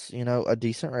it was, a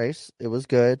decent race. It was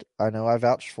good. I know I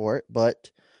vouched for it,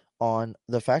 but on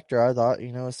the factor, I thought, a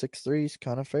 6-3 is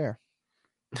kind of fair.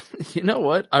 You know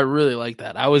what? I really like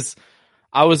that. I was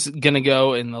gonna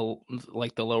go in the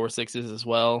lower sixes as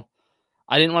well.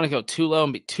 I didn't want to go too low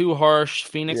and be too harsh.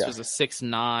 Phoenix was a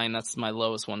 6-9. That's my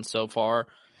lowest one so far.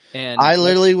 And I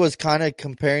literally was kind of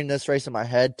comparing this race in my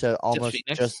head to almost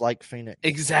just like Phoenix.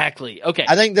 Exactly. Okay.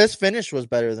 I think this finish was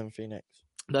better than Phoenix.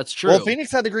 That's true. Well,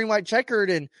 Phoenix had the green white checkered,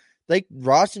 and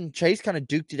Ross and Chase kind of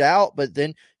duked it out. But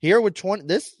then here with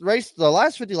this race, the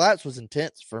last 50 laps was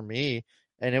intense for me,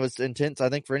 and it was intense, I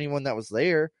think, for anyone that was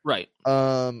there. Right.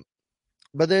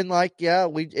 But then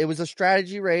it was a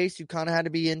strategy race. You kind of had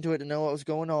to be into it to know what was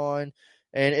going on,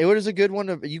 and it was a good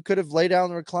one. You could have laid down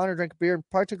the recliner, drank a beer, and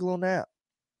probably took a little nap.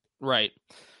 Right.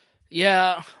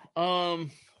 Yeah.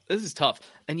 This is tough.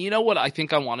 And you know what I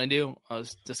think I want to do? I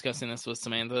was discussing this with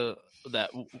Samantha,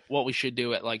 that what we should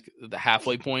do at the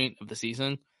halfway point of the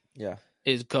season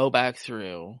is go back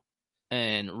through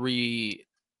and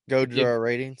go to our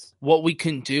ratings. What we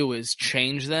can do is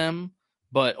change them,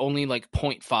 but only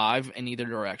 0.5 in either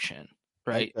direction.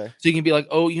 Right. Okay. So you can be like,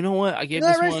 oh, you know what? I gave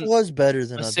this one was better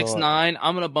than a 6-9.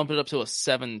 I'm going to bump it up to a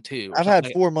 7-2. I've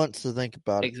had 4 months to think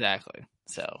about it. Exactly.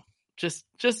 So just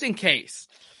in case.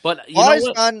 But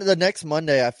on the next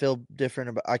Monday, I feel different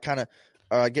about. I kind of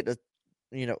I get to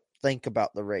think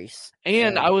about the race.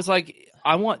 And I was like,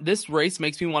 this race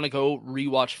makes me want to go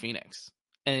rewatch Phoenix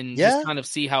and just kind of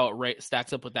see how it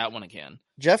stacks up with that one again.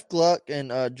 Jeff Gluck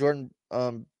and Jordan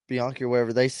Bianchi or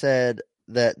whatever, they said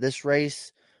that this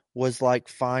race was like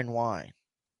fine wine.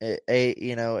 It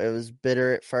was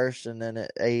bitter at first, and then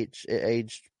it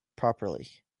aged properly,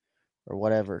 or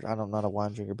whatever. I'm not a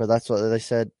wine drinker, but that's what they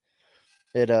said.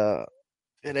 It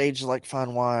aged like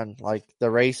fine wine. Like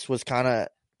the race was kind of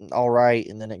all right,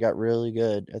 and then it got really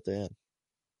good at the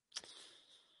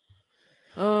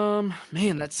end.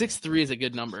 Man, that 6-3 is a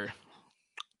good number.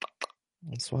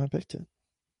 That's why I picked it.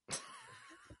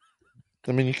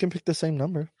 I mean, you can pick the same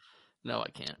number. No, I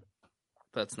can't.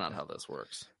 That's not how this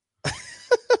works.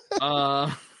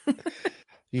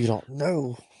 You don't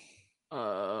know.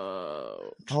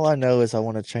 All I know is I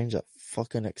want to change that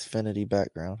fucking Xfinity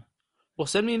background. Well,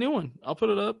 send me a new one. I'll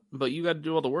put it up, but you got to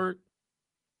do all the work.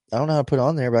 I don't know how to put it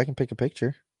on there, but I can pick a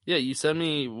picture. Yeah, you send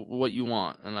me what you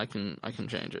want, and I can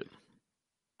change it.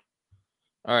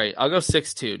 All right, I'll go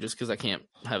 6-2 just because I can't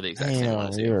have the exact same one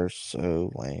as you. You're so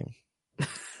lame.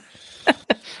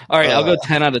 All right, I'll go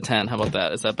 10 out of 10. How about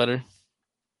that? Is that better?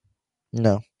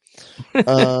 No.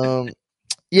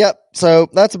 Yep. So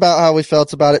that's about how we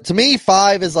felt about it. To me,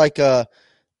 5 is like that.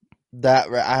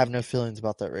 I have no feelings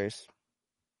about that race.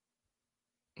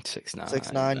 6-9.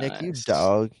 6-9, nice. Nick, you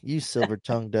dog. You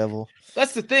silver-tongued devil.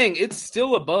 That's the thing. It's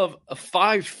still above a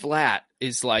 5 flat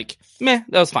is like, meh,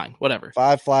 that was fine. Whatever.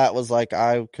 5 flat was like,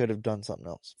 I could have done something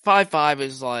else. 5-5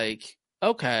 is like,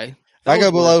 okay. If I go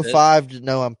below 5,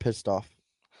 no, I'm pissed off.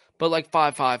 But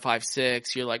 5-5,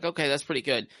 5-6, you're like, okay, that's pretty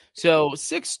good. So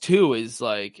 6-2 is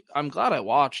like, I'm glad I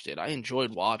watched it. I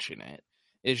enjoyed watching it.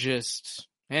 It's just,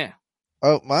 yeah.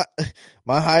 Oh,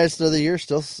 my highest of the year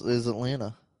still is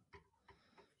Atlanta.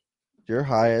 Your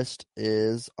highest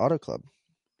is Auto Club.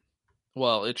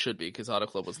 Well, it should be because Auto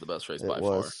Club was the best race by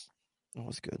far. It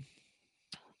was good.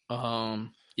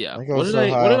 Yeah. What did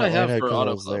I have for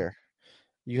Auto Club? There.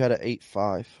 You had an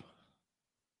 8.5.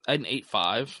 I had an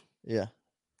 8.5. Yeah.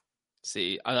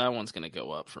 See, that one's gonna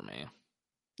go up for me.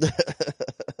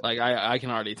 I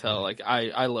can already tell.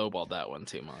 I lowballed that one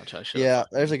too much. I should. Yeah,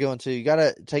 there's a good one too. You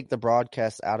gotta take the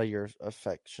broadcast out of your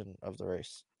affection of the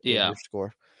race. Yeah. Your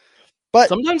score. But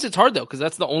sometimes it's hard though, because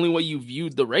that's the only way you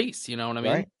viewed the race. You know what I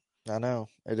mean? Right? I know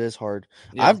it is hard.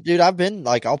 Yeah. I've been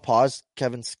I'll pause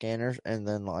Kevin's scanners and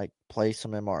then play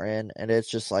some MRN, and it's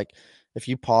just if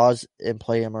you pause and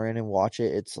play MRN and watch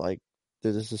it, it's like,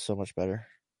 dude, this is so much better.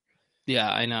 Yeah,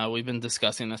 I know. We've been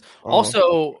discussing this.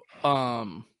 Also,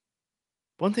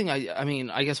 One thing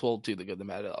I guess we'll do the good, the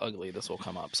bad, the ugly. This will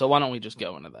come up. So why don't we just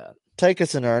go into that? Take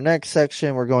us into our next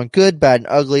section. We're going good, bad, and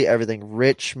ugly. Everything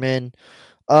Richmond.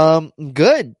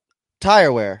 Good.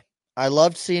 Tire wear. I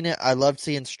loved seeing it. I loved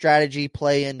seeing strategy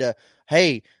play into,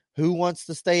 hey, who wants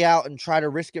to stay out and try to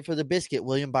risk it for the biscuit?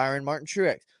 William Byron, Martin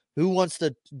Truex. Who wants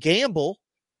to gamble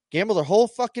their whole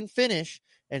fucking finish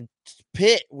and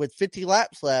pit with 50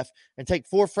 laps left and take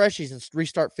 4 freshies and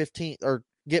restart 15th or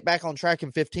get back on track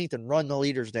in 15th and run the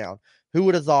leaders down? Who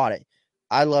would have thought it?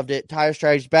 I loved it. Tire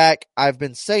strategy back. I've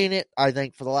been saying it, I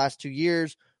think, for the last 2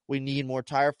 years. We need more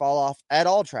tire fall off at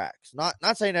all tracks. Not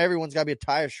saying everyone's got to be a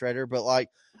tire shredder, but like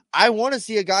I want to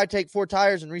see a guy take 4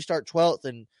 tires and restart 12th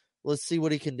and let's see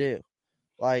what he can do.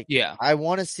 Like, yeah, I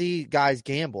want to see guys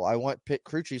gamble. I want pit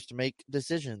crew chiefs to make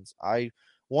decisions. I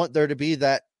want there to be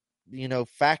that,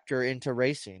 factor into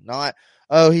racing. Not,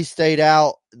 oh, he stayed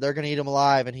out, they're going to eat him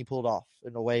alive, and he pulled off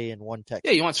in a way in one tech.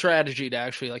 Yeah, you want strategy to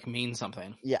actually mean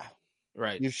something. Yeah.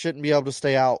 Right. You shouldn't be able to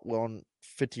stay out on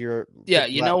 50 or 50 yeah,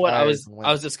 you know what? I was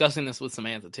discussing this with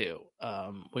Samantha too.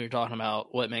 We were talking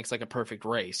about what makes a perfect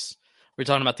race. We were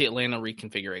talking about the Atlanta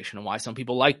reconfiguration and why some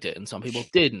people liked it and some people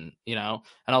didn't, And I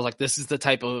was like, this is the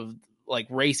type of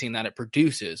racing that it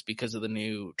produces because of the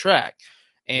new track.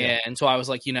 And so I was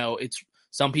like, it's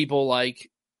some people like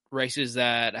races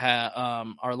that are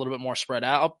a little bit more spread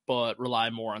out, but rely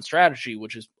more on strategy,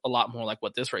 which is a lot more like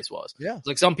what this race was. Yeah.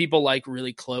 It's some people like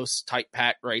really close, tight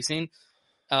pack racing.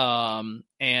 And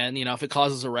if it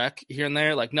causes a wreck here and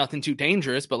there, nothing too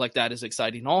dangerous, but that is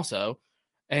exciting also.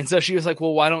 And so she was like,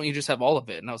 well, why don't you just have all of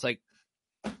it? And I was like,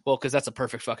 well, because that's a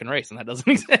perfect fucking race and that doesn't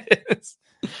exist.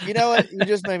 You know what? You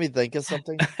just made me think of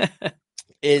something.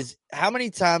 Is how many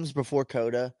times before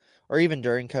COTA or even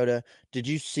during COTA did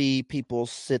you see people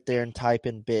sit there and type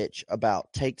in bitch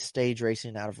about take stage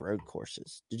racing out of road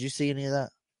courses? Did you see any of that?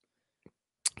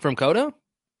 From COTA?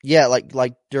 Yeah,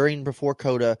 before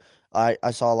COTA, I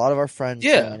saw a lot of our friends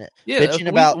saying it. Yeah, bitching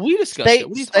about we discussed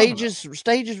it.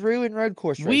 Stages ruin road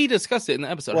course racing. We discussed it in the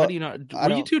episode. How do you not?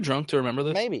 Were you too drunk to remember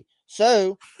this? Maybe.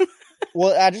 So,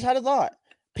 well, I just had a thought.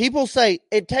 People say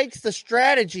it takes the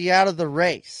strategy out of the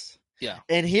race. Yeah.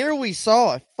 And here we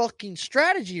saw a fucking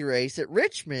strategy race at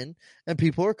Richmond, and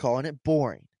people are calling it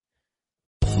boring.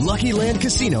 Lucky Land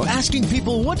Casino, asking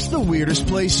people, what's the weirdest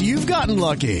place you've gotten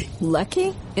lucky?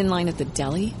 Lucky? In line at the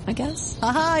deli, I guess?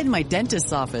 Aha, in my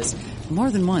dentist's office. More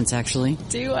than once, actually.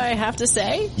 Do I have to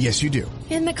say? Yes, you do.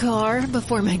 In the car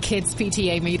before my kids'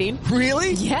 PTA meeting.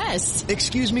 Really? Yes.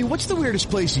 Excuse me, what's the weirdest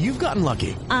place you've gotten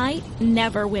lucky? I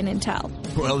never win and tell.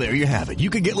 Well, there you have it. You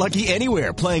can get lucky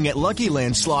anywhere, playing at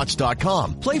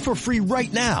LuckyLandSlots.com. Play for free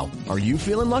right now. Are you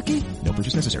feeling lucky? No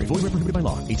purchase necessary. Void where prohibited by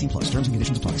law. 18+. Terms and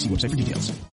conditions apply. See website for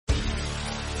details.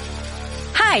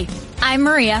 Hi, I'm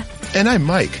Maria. And I'm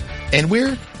Mike. And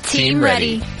we're Team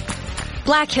Ready.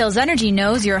 Black Hills Energy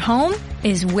knows your home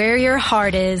is where your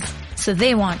heart is, so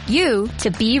they want you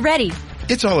to be ready.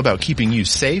 It's all about keeping you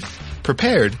safe,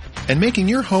 prepared, and making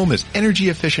your home as energy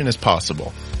efficient as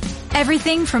possible.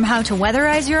 Everything from how to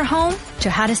weatherize your home to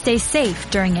how to stay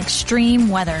safe during extreme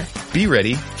weather. Be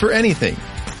ready for anything.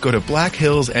 Go to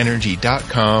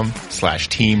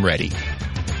blackhillsenergy.com/team ready.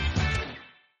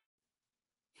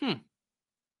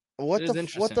 What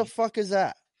the fuck is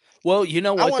that? Well, you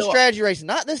know what? I want strategy racing,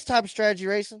 not this type of strategy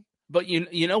racing. But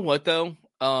you know what though?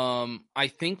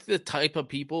 I think the type of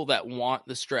people that want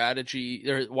the strategy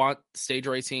or want stage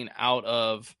racing out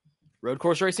of road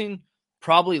course racing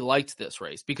probably liked this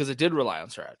race because it did rely on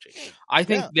strategy. I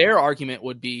think their argument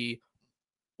would be,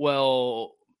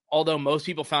 well, although most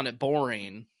people found it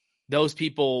boring, those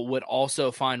people would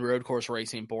also find road course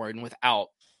racing boring without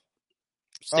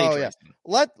stage racing.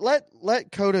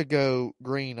 Let COTA go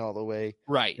green all the way.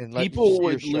 Right. People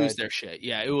would lose their shit.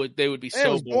 Yeah, they would be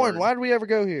so bored. Why did we ever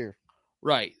go here?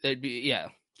 Right. They'd be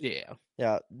yeah.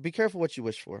 Be careful what you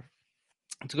wish for.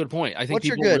 That's a good point. I think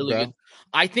people really good.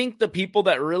 I think the people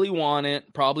that really want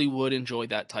it probably would enjoy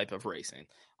that type of racing.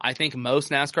 I think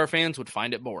most NASCAR fans would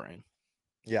find it boring.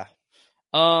 Yeah.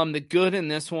 The good in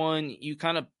this one, you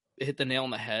kind of hit the nail on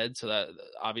the head. So that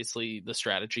obviously the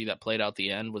strategy that played out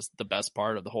the end was the best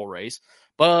part of the whole race.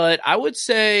 But I would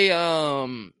say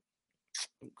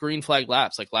green flag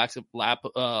laps,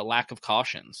 lack of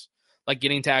cautions.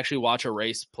 Getting to actually watch a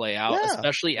race play out,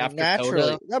 especially after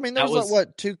COTA. I mean, there was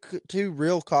two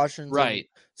real cautions, right?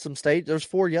 Some stage. There's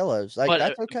 4 yellows.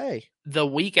 That's okay. The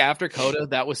week after COTA,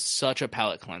 that was such a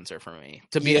palate cleanser for me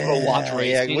to be able to watch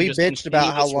racing. Yeah, we bitched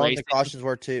about how long the cautions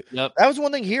were too. Yep. That was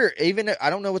one thing here. Even I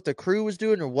don't know what the crew was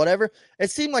doing or whatever.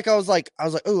 It seemed like I was like,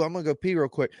 oh, I'm gonna go pee real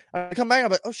quick. I come back,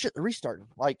 I'm like, oh shit, they're restarting.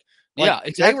 Like, yeah,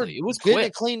 exactly. It was quick.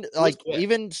 It cleaned, like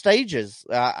even stages.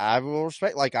 I will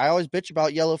respect. Like I always bitch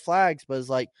about yellow flags, but it's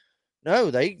like,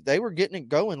 no, they were getting it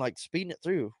going, like speeding it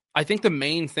through. I think the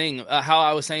main thing, how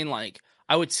I was saying, like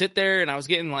I would sit there and I was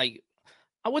getting like,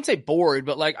 I wouldn't say bored,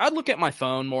 but like I'd look at my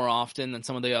phone more often than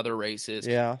some of the other races.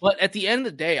 Yeah. But at the end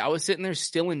of the day, I was sitting there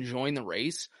still enjoying the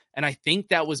race. And I think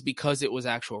that was because it was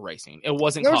actual racing. It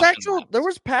wasn't. There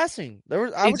was passing.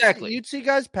 Exactly. You'd see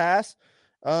guys pass.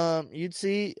 You'd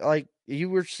see like you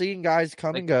were seeing guys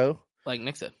come and go. Like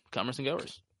Nick said, comers and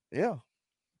goers. Yeah.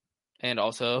 And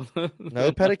also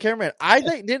no pedicure. I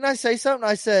think, didn't I say something?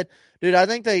 I said, dude, I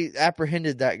think they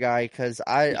apprehended that guy because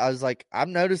I was like,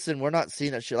 I'm noticing we're not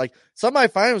seeing that shit. Like somebody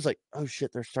finally was like, oh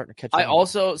shit, they're starting to catch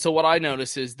on. So what I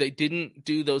noticed is they didn't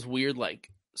do those weird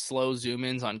like slow zoom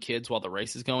ins on kids while the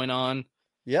race is going on.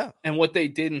 Yeah. And what they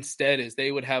did instead is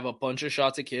they would have a bunch of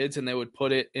shots of kids and they would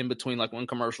put it in between like when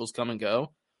commercials come and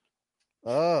go.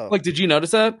 Oh. Like, did you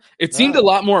notice that? It seemed a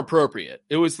lot more appropriate.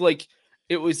 It was like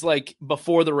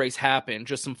before the race happened,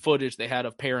 just some footage they had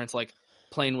of parents like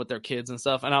playing with their kids and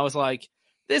stuff. And I was like,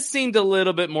 this seemed a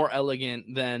little bit more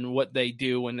elegant than what they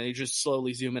do when they just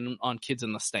slowly zoom in on kids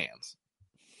in the stands.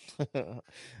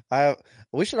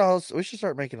 We should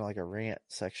start making like a rant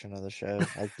section of the show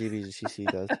like DVCC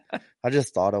does. I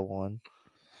just thought of one.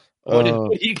 What do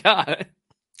you got?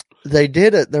 They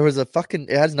did it. There was it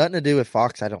has nothing to do with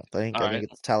Fox, I don't think. I think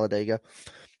it's Talladega.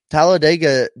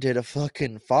 Talladega did a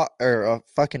fucking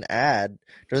ad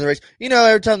during the race. You know,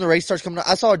 every time the race starts coming up,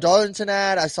 I saw a Darlington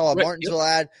ad, I saw a Martinsville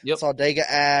ad, I saw a Dega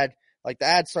ad. Like the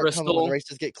ads start coming when the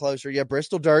races get closer. Yeah,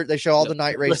 Bristol Dirt. They show all the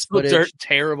night race footage. Dirt,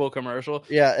 terrible commercial.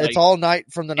 Yeah, it's all night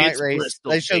from the night race.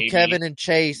 Bristol, they show Kevin and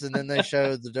Chase, and then they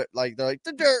show they're like the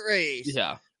dirt race.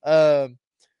 Yeah.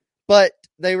 But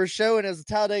they were showing as a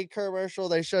Talladega commercial.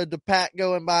 They showed the pack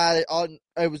going by.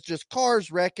 It was just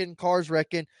cars wrecking.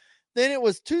 Then it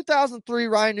was 2003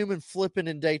 Ryan Newman flipping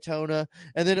in Daytona,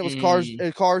 and then it was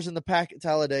cars in the pack at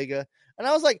Talladega, and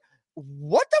I was like,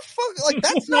 what the fuck? Like,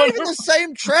 that's not even the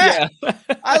same track. Yeah.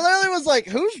 I literally was like,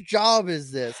 whose job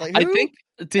is this? Like,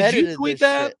 did you tweet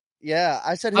that? Shit? Yeah,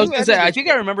 I said. I was gonna say, I think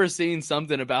I remember seeing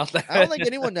something about that. I don't think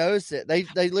anyone noticed it. They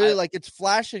literally like it's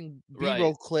flashing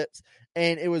B-roll clips,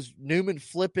 and it was Newman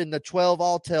flipping the 12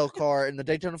 all-tail car in the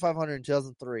Daytona 500 in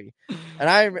 2003. And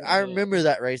I remember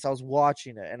that race. I was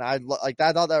watching it, and I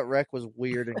thought that wreck was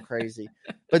weird and crazy.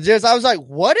 But I was like,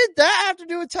 what did that have to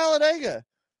do with Talladega?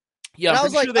 Yeah, and I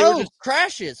was like,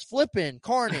 crashes, flipping,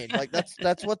 carnage. Like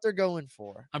that's what they're going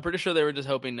for. I'm pretty sure they were just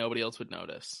hoping nobody else would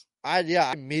notice. I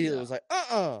immediately was like,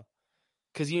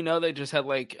 because they just had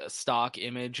like stock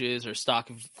images or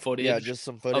stock footage. Yeah, just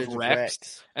some footage of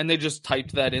wrecks. And they just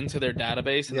typed that into their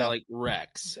database and they're like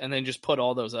wrecks, and then just put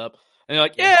all those up. And they're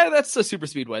like, yeah, that's a super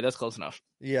speedway. That's close enough.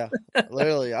 Yeah,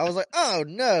 literally. I was like, oh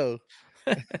no.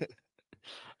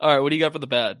 All right, what do you got for the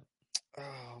bad?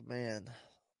 Oh man.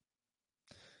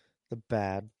 The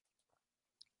bad.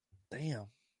 Damn.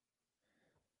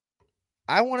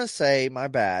 I want to say my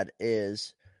bad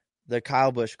is the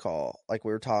Kyle Busch call, like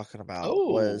we were talking about,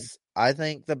 was, I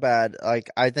think the bad, like,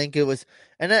 I think it was,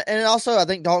 and also I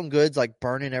think Dalton Good's like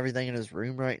burning everything in his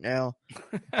room right now,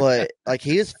 but like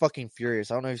he is fucking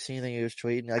furious. I don't know if you've seen anything he was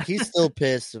tweeting. Like he's still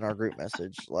pissed in our group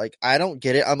message. Like, I don't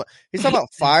get it. He's talking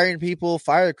about firing people,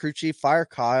 fire the crew chief, fire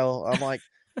Kyle. I'm like,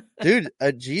 dude,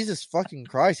 Jesus fucking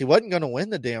Christ. He wasn't going to win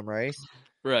the damn race.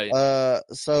 Right.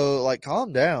 So like,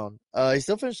 calm down. He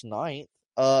still finished 9th.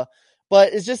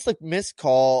 But it's just like missed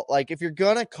call. Like if you're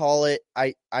gonna call it,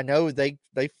 I know they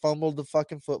fumbled the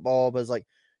fucking football, but it's like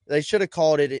they should have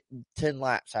called it 10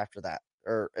 laps after that,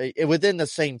 or within the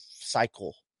same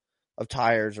cycle of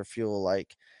tires or fuel.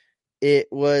 Like it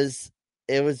was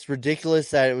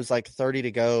ridiculous that it was like 30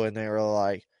 to go, and they were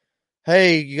like,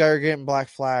 "Hey, you guys are getting black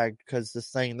flagged because this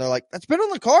thing." They're like, "That's been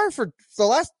on the car for the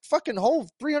last fucking whole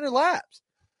 300 laps."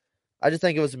 I just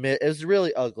think it was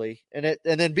really ugly, and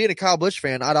then being a Kyle Busch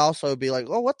fan, I'd also be like,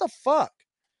 "Oh, what the fuck?"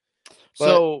 But,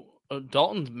 so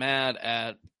Dalton's mad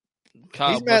at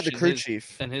Kyle Busch. He's mad at the crew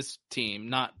chief and his team,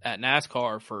 not at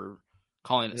NASCAR for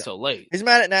calling it so late. He's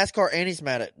mad at NASCAR and he's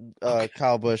mad at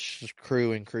Kyle Busch's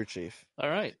crew and crew chief. All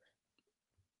right.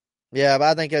 Yeah, but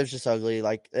I think it was just ugly.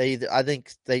 Like I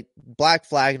think they black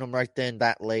flagging them right then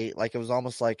that late. Like it was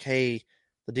almost like, "Hey,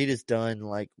 the deed is done.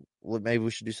 Like maybe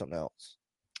we should do something else."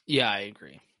 Yeah, I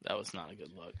agree. That was not a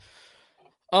good look.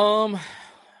 I'm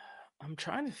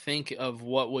trying to think of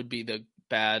what would be the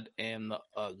bad and the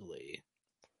ugly.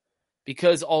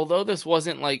 Because although this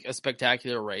wasn't like a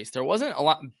spectacular race, there wasn't a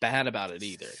lot bad about it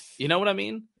either. You know what I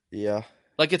mean? Yeah.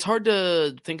 Like it's hard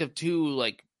to think of two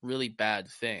like really bad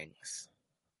things.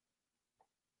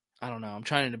 I don't know. I'm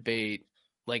trying to debate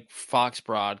like Fox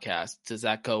broadcast, does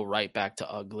that go right back to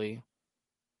ugly?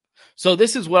 So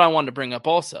this is what I wanted to bring up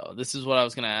also. This is what I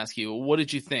was going to ask you. What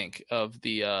did you think of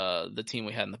the team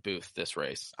we had in the booth this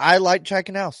race? I liked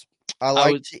Checkenhouse.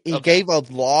 He gave a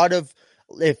lot of,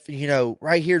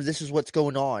 right here, this is what's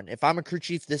going on. If I'm a crew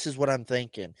chief, this is what I'm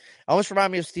thinking. Almost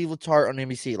remind me of Steve Letarte on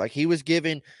NBC. Like, he was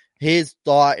giving his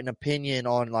thought and opinion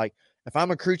on, like, if I'm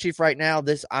a crew chief right now,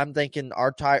 I'm thinking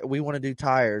we want to do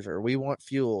tires or we want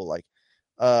fuel. Like,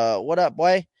 what up,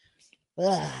 boy?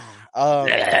 That's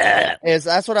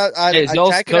what is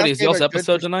y'all's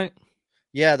episode tonight?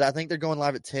 Yeah, I think they're going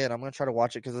live at 10. I'm gonna try to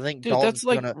watch it because I think Dalton's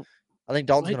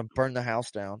gonna burn the house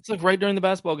down. It's like right during the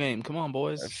basketball game. Come on,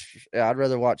 boys. Yeah, I'd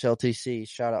rather watch LTC.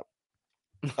 Shut up.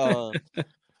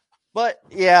 But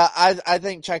yeah, I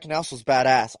think Checkenhouse was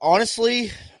badass. Honestly,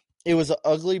 it was an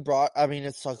ugly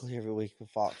it's ugly every week with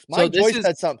Fox. Mike Joy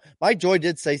said something. Mike Joy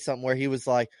did say something where he was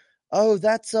like, "Oh,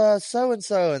 that's so and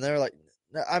so," and they were like,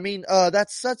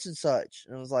 that's such and such.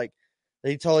 And it was like,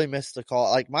 they totally missed the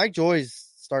call. Like, Mike Joy's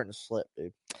starting to slip,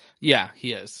 dude. Yeah,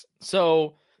 he is.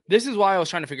 So this is why I was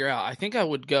trying to figure out. I think I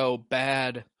would go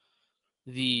bad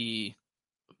the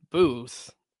booth,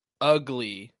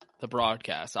 ugly the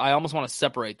broadcast. I almost want to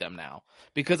separate them now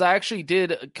because I actually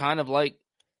did kind of like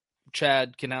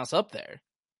Chad Knaus up there.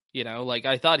 Like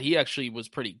I thought he actually was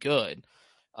pretty good.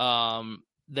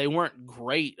 They weren't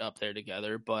great up there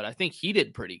together, but I think he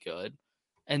did pretty good.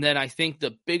 And then I think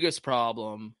the biggest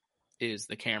problem is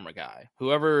the camera guy.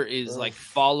 Whoever is like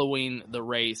following the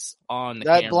race on the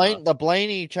camera. The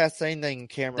Blaney Chastain thing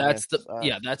camera. That's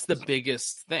the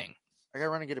biggest thing. I gotta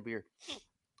run and get a beer.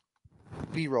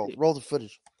 B-roll. Roll the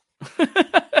footage.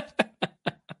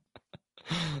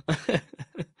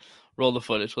 Roll the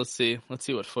footage. Let's see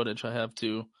what footage I have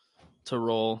to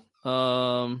roll.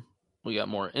 We got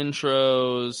more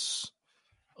intros.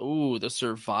 Ooh, the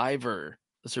Survivor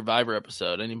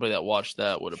episode. Anybody that watched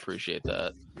that would appreciate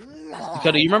that.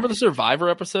 Dakota, you remember the Survivor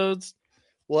episodes?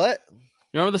 What?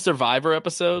 You remember the Survivor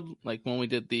episode? Like when we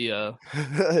did the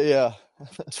yeah.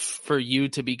 For you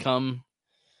to become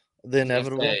the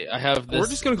inevitable. I have this. We're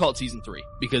just gonna call it season 3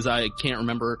 because I can't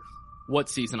remember what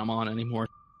season I'm on anymore.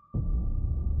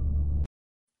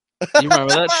 You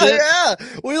remember that shit? Yeah.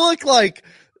 We look like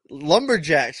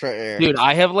lumberjacks right here, dude.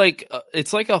 I have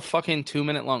it's like a fucking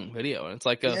 2-minute long video, and it's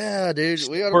like a dude.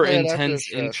 We super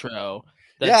intense intro.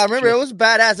 Yeah, I remember it was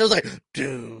badass. It was like,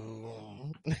 dude.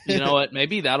 You know what?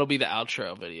 Maybe that'll be the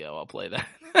outro video. I'll play that.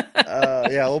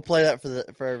 Yeah, we'll play that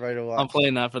for everybody to watch. I'm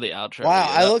playing that for the outro. Wow,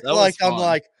 video. I look like I'm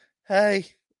like, hey,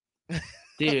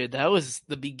 dude. That was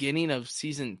the beginning of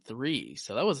season 3.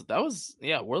 So that was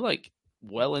yeah. We're like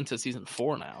well into season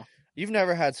 4 now. You've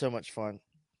never had so much fun.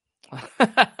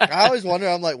 I always wonder.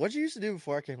 I'm like, what did you used to do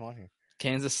before I came on here?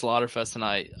 Kansas Slaughterfest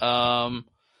tonight.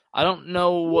 I don't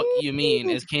know what you mean.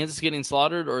 Is Kansas getting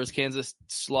slaughtered or is Kansas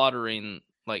slaughtering?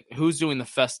 Like, who's doing the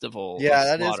festival? Yeah,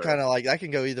 that is kind of like that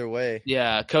can go either way.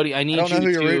 Yeah, Cody, I know who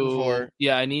you're rooting for.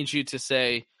 Yeah, I need you to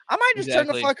say. I might just turn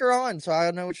the fucker on so I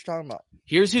know what you're talking about.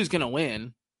 Here's who's gonna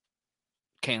win.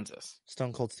 Kansas.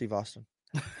 Stone Cold Steve Austin.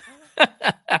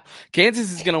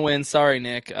 Kansas is gonna win. Sorry,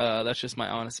 Nick. That's just my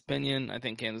honest opinion. I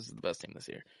think Kansas is the best team this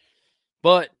year.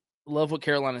 But love what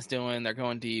Carolina's doing. They're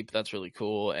going deep. That's really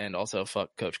cool. And also,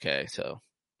 fuck Coach K. So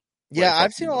yeah,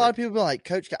 I've seen a lot of people be like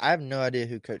Coach K. I have no idea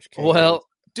who Coach K. Well, is.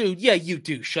 Dude, yeah, you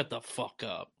do. Shut the fuck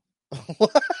up.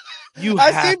 You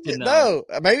I have to know.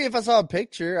 No, maybe if I saw a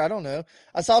picture, I don't know.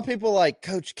 I saw people like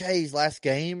Coach K's last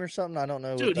game or something. I don't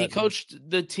know. Dude, he coached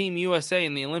the Team USA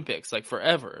in the Olympics like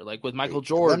forever, like with Michael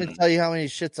Jordan. Let me tell you how many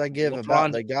shits I give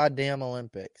about the goddamn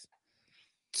Olympics.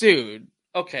 Dude,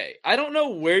 okay. I don't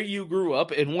know where you grew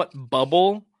up in what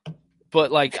bubble,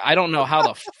 but like I don't know how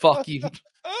the fuck you.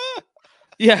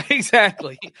 Yeah,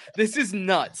 exactly. This is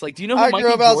nuts. Like, do you know who Michael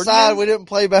Jordan is? I grew up outside. We didn't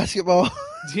play basketball.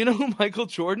 Do you know who Michael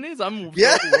Jordan is? I'm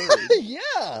yeah, so worried.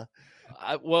 Yeah.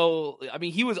 I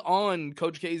mean, he was on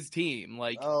Coach K's team.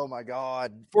 Like, oh my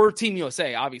god, for Team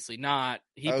USA, obviously not.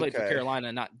 He played for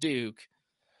Carolina, not Duke.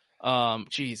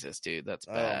 Jesus, dude, that's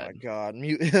bad. Oh my god,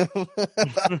 mute him.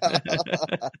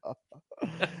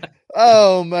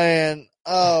 Oh man.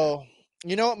 Oh,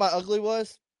 you know what my ugly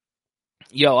was?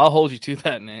 Yo, I'll hold you to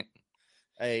that, Nick.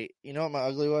 Hey, you know what my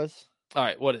ugly was? All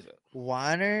right, what is it?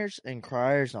 Whiners and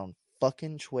criers on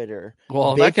fucking Twitter.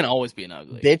 Well, that can always be an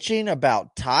ugly. Bitching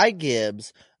about Ty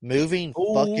Gibbs moving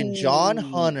fucking John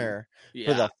Hunter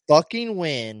for the fucking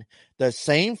win the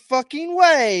same fucking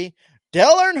way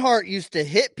Dale Earnhardt used to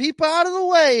hit people out of the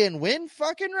way and win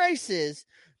fucking races.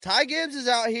 Ty Gibbs is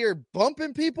out here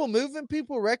bumping people, moving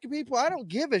people, wrecking people. I don't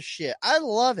give a shit. I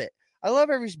love it. I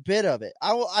love every bit of it.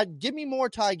 I give me more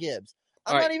Ty Gibbs.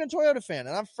 I'm not even a Toyota fan,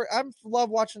 and I love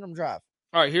watching them drive.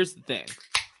 All right, here's the thing.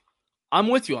 I'm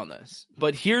with you on this,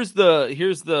 but here's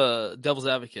the devil's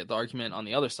advocate, the argument on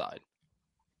the other side.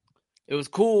 It was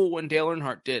cool when Dale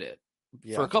Earnhardt did it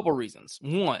for a couple reasons.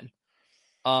 One,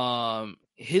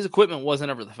 his equipment wasn't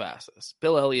ever the fastest.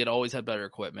 Bill Elliott always had better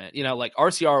equipment. You know, like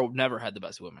RCR never had the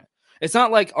best equipment. It's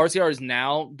not like RCR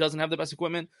now doesn't have the best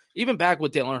equipment. Even back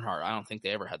with Dale Earnhardt, I don't think they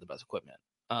ever had the best equipment.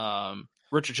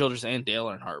 Richard Childress and Dale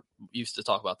Earnhardt used to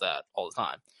talk about that all the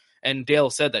time. And Dale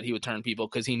said that he would turn people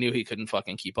because he knew he couldn't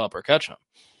fucking keep up or catch them.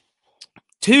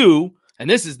 Two, and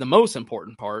this is the most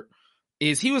important part,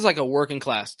 is he was like a working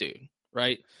class dude,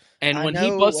 right? And when he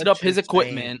busted up his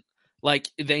equipment, like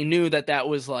they knew that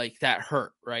was like that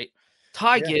hurt, right?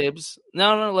 Ty Gibbs,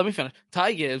 no, let me finish.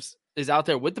 Ty Gibbs is out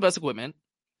there with the best equipment,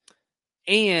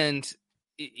 and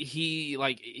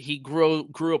he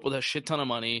grew up with a shit ton of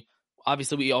money.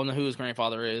 Obviously, we all know who his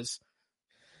grandfather is.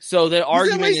 So the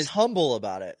argument is humble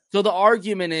about it. So the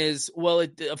argument is, well,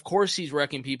 of course he's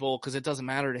wrecking people because it doesn't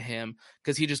matter to him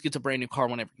because he just gets a brand new car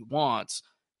whenever he wants.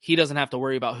 He doesn't have to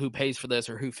worry about who pays for this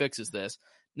or who fixes this.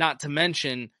 Not to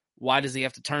mention, why does he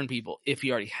have to turn people if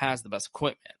he already has the best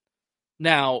equipment?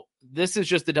 Now, this is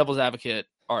just the devil's advocate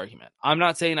argument. I'm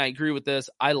not saying I agree with this.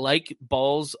 I like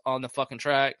balls on the fucking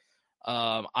track.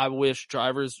 I wish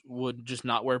drivers would just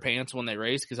not wear pants when they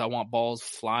race because I want balls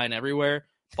flying everywhere.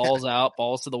 Balls out,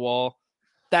 balls to the wall.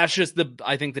 That's just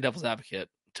I think the devil's advocate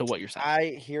to what you're saying.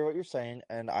 I hear what you're saying,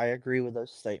 and I agree with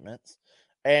those statements.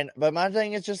 But my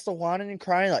thing is just the whining and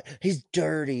crying, like, he's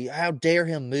dirty. How dare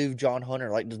him move John Hunter?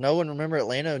 Like, does no one remember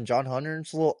Atlanta and John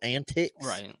Hunter's little antics?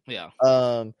 Right, yeah.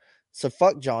 So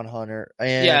fuck John Hunter.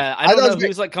 And yeah, I don't know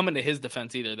who's like coming to his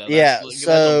defense either, though. Yeah, that's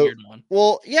a weird one.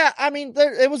 Well, yeah, I mean,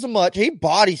 it was a much. He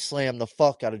body slammed the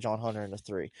fuck out of John Hunter in the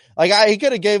 3. Like, he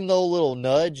could have gave him the little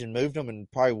nudge and moved him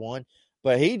and probably won,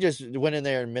 but he just went in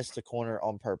there and missed the corner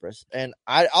on purpose. And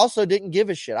I also didn't give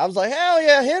a shit. I was like, hell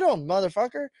yeah, hit him,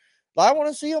 motherfucker. I want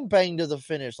to see him bang to the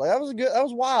finish. Like, that was good. That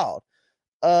was wild.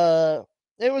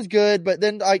 It was good, but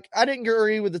then like I didn't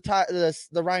agree with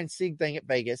the Ryan Sieg thing at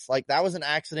Vegas. Like, that was an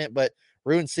accident, but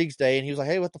ruined Sieg's day. And he was like,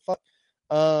 "Hey, what the fuck?"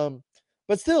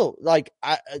 But still, like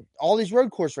all these road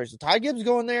course races, Ty Gibbs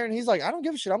going there, and he's like, "I don't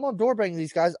give a shit. I'm gonna door bang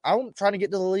these guys. I'm trying to get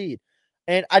to the lead."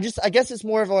 And I guess it's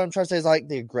more of what I'm trying to say is like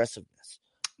the aggressiveness.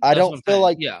 I don't feel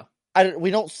like we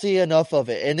don't see enough of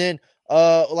it. And then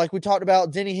like we talked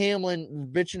about Denny Hamlin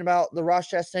bitching about the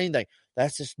Ross Chastain thing.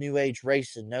 That's just new age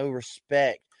racing, no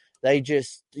respect. They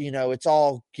just, it's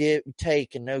all give,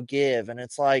 take, and no give. And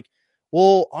it's like,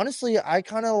 well, honestly, I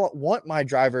kind of want my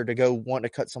driver to go want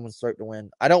to cut someone's throat to win.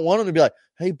 I don't want him to be like,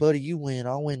 "Hey, buddy, you win.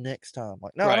 I'll win next time."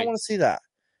 Like, no, right. I don't want to see that.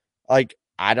 Like,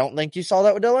 I don't think you saw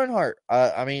that with Dale Earnhardt.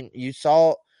 I mean, you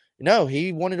saw,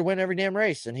 he wanted to win every damn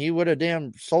race, and he would have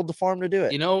damn sold the farm to do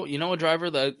it. You know a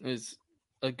driver that is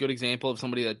a good example of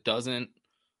somebody that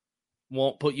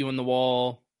won't put you in the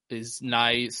wall, is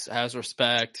nice, has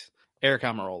respect. Eric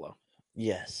Almirola.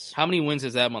 Yes. How many wins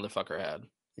has that motherfucker had?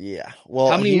 Yeah.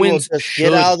 Well, how many wins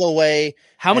get out of the way?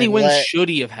 How many wins should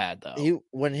he have had though?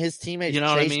 When his teammates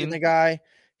chasing the guy,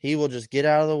 he will just get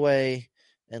out of the way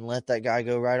and let that guy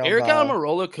go right on. Eric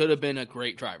Almirola could have been a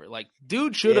great driver. Like,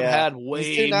 dude should have had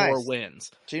way more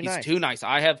wins. He's too nice.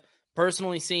 I have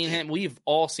personally seen him. We've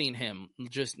all seen him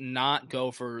just not go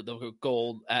for the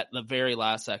gold at the very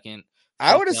last second.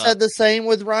 I would have said the same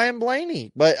with Ryan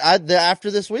Blaney, but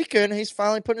after this weekend, he's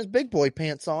finally putting his big boy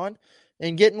pants on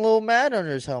and getting a little mad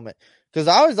under his helmet. Because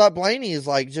I always thought Blaney is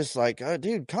just like, oh,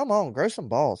 dude, come on, grow some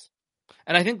balls.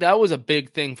 And I think that was a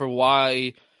big thing for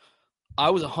why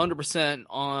I was 100%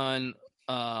 on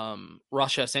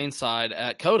Ross Chastain's side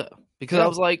at COTA. Because I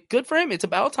was like, good for him. It's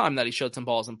about time that he showed some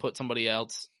balls and put somebody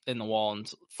else in the wall.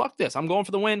 And fuck this. I'm going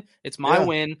for the win. It's my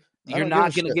win. You're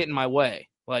not going to get in my way.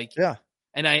 Like, yeah.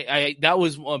 And that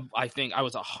was, I think I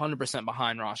was 100%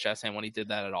 behind Ross Chastain when he did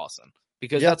that at Austin,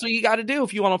 because that's what you got to do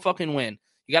if you want to fucking win.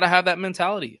 You got to have that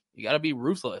mentality. You got to be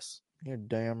ruthless. You're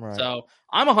damn right. So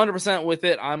I'm 100% with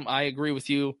it. I agree with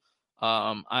you.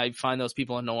 I find those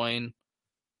people annoying,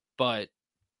 but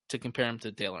to compare him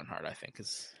to Dale Earnhardt, I think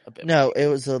is a bit. No, it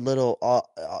was a little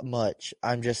much.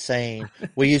 I'm just saying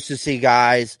we used to see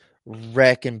guys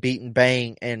wreck and beat and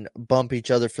bang and bump each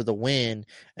other for the win,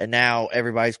 and now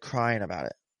everybody's crying about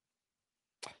it.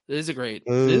 This is a great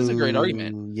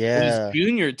argument. Yeah, was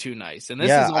Junior too nice? And this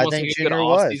is almost like a good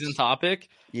off-season topic.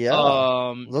 Yeah,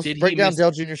 let's break down Dale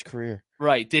Jr.'s career.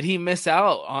 Right? Did he miss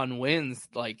out on wins,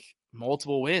 like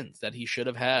multiple wins that he should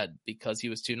have had because he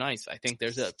was too nice? I think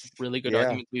there's a really good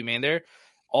argument to be made there.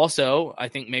 Also, I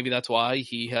think maybe that's why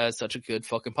he has such a good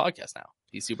fucking podcast now.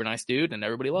 He's a super nice dude, and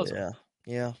everybody loves him.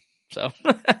 Yeah. So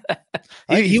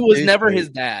he was never his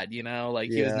dad, you know, like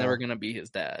he was never going to be his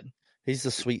dad. He's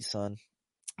the sweet son.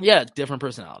 Yeah, different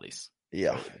personalities.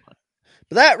 Yeah.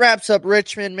 But that wraps up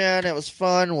Richmond, man. It was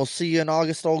fun. We'll see you in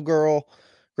August, old girl.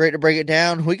 Great to break it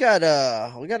down. We got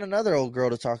another old girl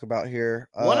to talk about here.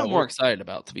 One I'm more excited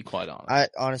about, to be quite honest. I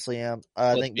honestly am.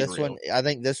 I think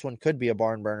this one could be a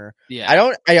barn burner. Yeah.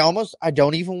 I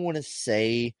don't even want to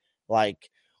say like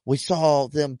we saw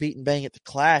them beat and bang at the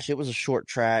Clash. It was a short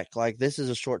track. Like this is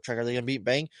a short track. Are they gonna beat and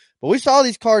bang? But we saw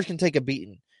these cars can take a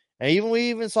beating. And we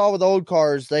even saw with old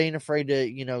cars, they ain't afraid to,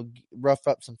 you know, rough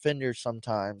up some fenders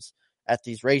sometimes at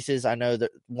these races. I know that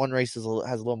one race has a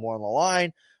little more on the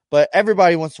line, but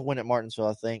everybody wants to win at Martinsville,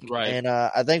 I think. Right. And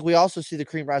I think we also see the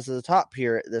cream rise to the top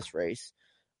here at this race.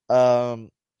 I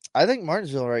think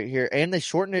Martinsville right here, and they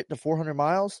shortened it to 400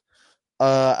 miles.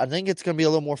 I think it's going to be a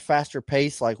little more faster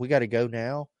pace. Like we got to go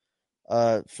now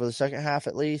for the second half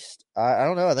at least. I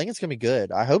don't know. I think it's going to be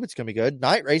good. I hope it's going to be good.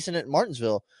 Night racing at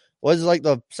Martinsville. Was it like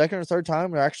the second or third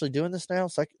time we're actually doing this now?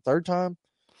 Third time?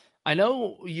 I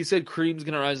know you said cream's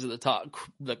going to rise to the top.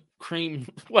 The cream,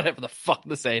 whatever the fuck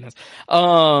the saying is.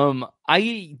 I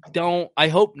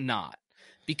hope not.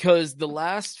 Because the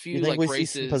last few you think we races.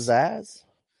 See some pizzazz?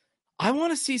 I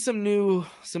want to see some new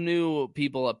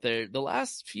people up there. The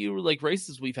last few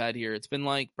races we've had here, it's been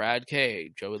like Brad K,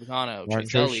 Joey Logano,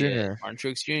 Chase Elliott, Martin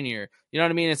Truex Jr. You know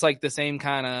what I mean? It's like the same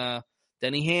kind of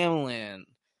Denny Hamlin,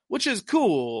 which is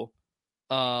cool.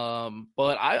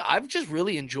 But I've just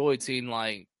really enjoyed seeing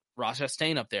like Ross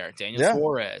Chastain up there, Daniel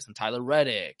Suarez and Tyler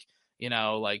Reddick, you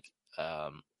know, like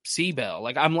Seabell.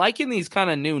 Like I'm liking these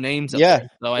kind of new names up there.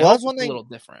 So I hope it's a little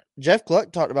different. Jeff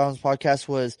Gluck talked about on his podcast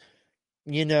was,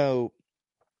 you know,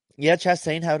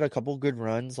 Chastain had a couple good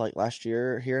runs like last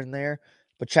year here and there,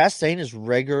 but Chastain is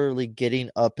regularly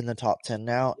getting up in the top 10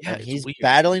 now, and he's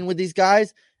battling with these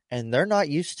guys, and they're not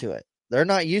used to it. They're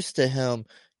not used to him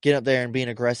getting up there and being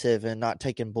aggressive and not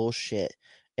taking bullshit.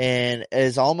 And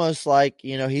it's almost like,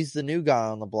 you know, he's the new guy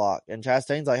on the block, and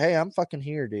Chastain's like, hey, I'm fucking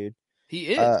here, dude. He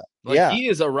is. He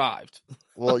is arrived.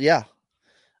 Well, yeah.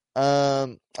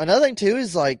 Another thing too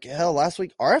is like hell. Last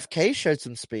week RFK showed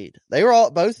some speed. They were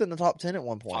both in the top 10 at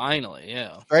one point. Finally,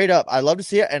 yeah. Straight up, I love to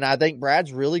see it, and I think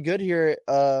Brad's really good here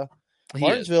at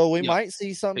Martinsville. We might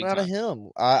see something out of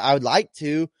him. I would like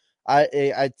to.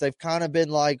 They've kind of been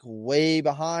like way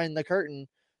behind the curtain.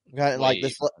 Kind of like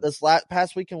this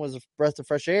past weekend was a breath of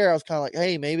fresh air. I was kind of like,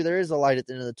 hey, maybe there is a light at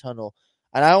the end of the tunnel,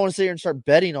 and I don't want to sit here and start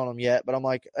betting on them yet. But I'm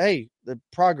like, hey, the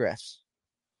progress.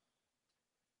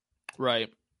 Right.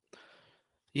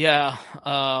 Yeah,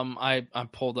 I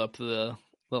pulled up the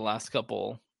last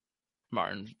couple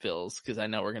Martinsvilles because I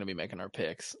know we're going to be making our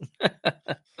picks.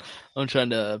 I'm trying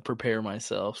to prepare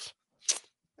myself.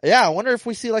 Yeah, I wonder if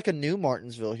we see like a new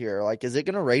Martinsville here. Like, is it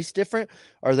going to race different?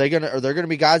 Are there going to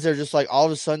be guys that are just like all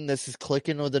of a sudden this is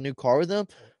clicking with a new car with them?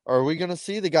 Or are we going to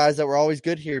see the guys that were always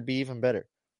good here be even better?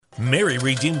 Mary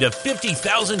redeemed a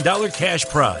 $50,000 cash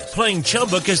prize playing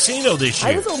Chumba Casino this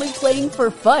year. I was only playing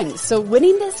for fun, so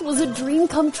winning this was a dream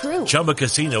come true. Chumba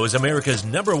Casino is America's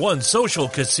 #1 social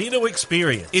casino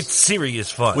experience. It's serious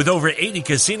fun. With over 80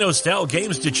 casino-style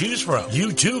games to choose from,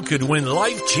 you too could win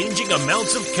life-changing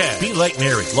amounts of cash. Be like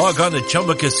Mary. Log on to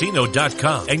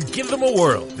ChumbaCasino.com and give them a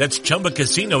whirl. That's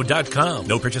ChumbaCasino.com.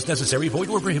 No purchase necessary. Void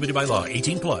where prohibited by law.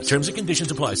 18+. Terms and conditions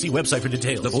apply. See website for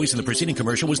details. The voice in the preceding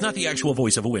commercial was not the actual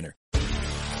voice of a winner.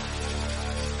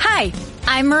 Hi,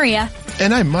 I'm Maria.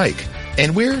 And I'm Mike.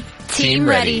 And we're Team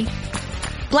Ready.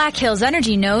 Black Hills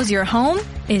Energy knows your home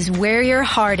is where your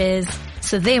heart is,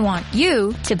 so they want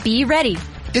you to be ready.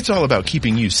 It's all about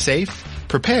keeping you safe,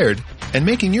 prepared, and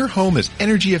making your home as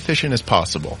energy efficient as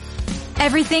possible.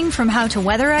 Everything from how to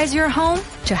weatherize your home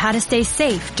to how to stay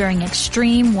safe during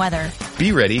extreme weather.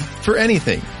 Be ready for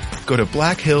anything. Go to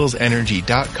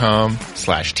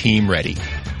blackhillsenergy.com/Team Ready.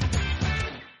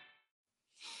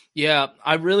 Yeah,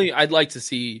 I'd like to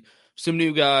see some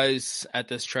new guys at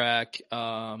this track.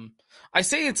 I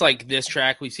say it's like this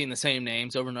track, we've seen the same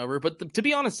names over and over, but to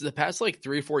be honest, the past like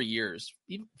 3 or 4 years,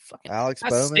 even fucking Alex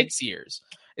past Bowman, 6 years,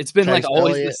 it's been Chase like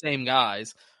always Elliott. the same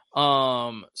guys.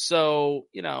 So,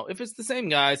 you know, if it's the same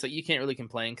guys, like you can't really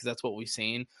complain because that's what we've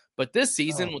seen. But this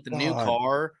season with the new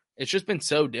car, it's just been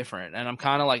so different, and I'm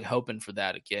kind of like hoping for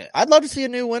that again. I'd love to see a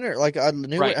new winner, like a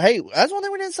new. Right. Hey, that's one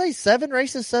thing we didn't say. 7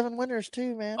 races, 7 winners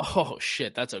too, man. Oh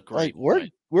shit, that's a great.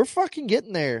 Like we're fucking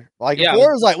getting there. Like Yeah.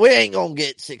 before, it was like we ain't gonna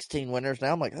get 16 winners.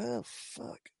 Now I'm like, oh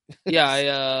fuck.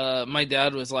 Yeah, my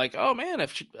dad was like, "Oh man,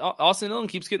 if Austin Dillon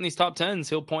keeps getting these top 10s,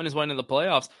 he'll point his way into the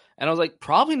playoffs." And I was like,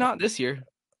 "Probably not this year." I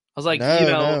was like, No, you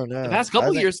know, no. the past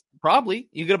couple years, probably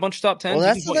you get a bunch of top 10s. Well,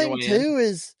 that's the thing too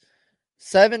is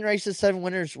 7 races, 7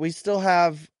 winners. We still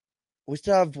have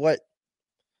what,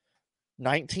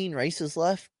 19 races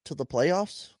left to the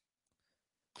playoffs?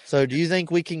 So do you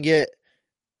think we can get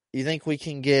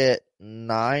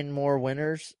 9 more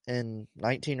winners in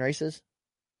 19 races?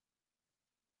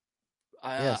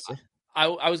 Yes. I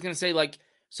was going to say, like,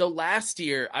 so last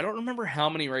year, I don't remember how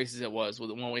many races it was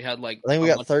when we had, like, I think we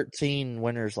got 13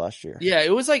 winners last year. Yeah,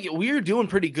 it was like we were doing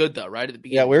pretty good though, right at the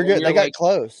beginning. Yeah, we were good. They got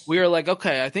close. We were like,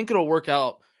 okay, I think it'll work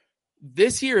out.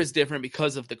 This year is different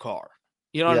because of the car.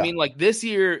 You know what I mean? Like this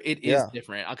year, it is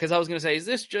different. Because I was going to say, is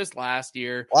this just last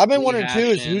year? Well, I've been wondering too,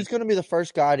 is who's going to be the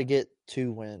first guy to get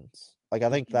 2 wins? Like, I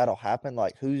think that'll happen.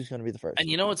 Like, who's going to be the first? And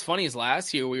you know what's funny is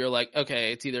last year we were like,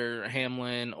 okay, it's either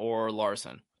Hamlin or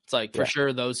Larson. It's like for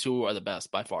sure those 2 are the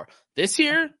best by far. This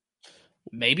year,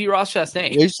 maybe Ross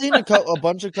Chastain. We've seen a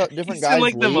bunch of different guys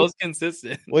like lead. The most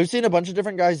consistent. We've seen a bunch of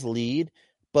different guys lead,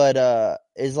 but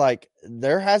is like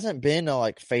there hasn't been a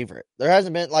like favorite. There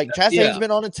hasn't been like Chastain's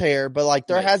been on a tear, but like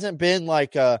there hasn't been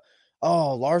like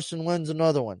Larson wins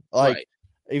another one. Like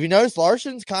if you notice,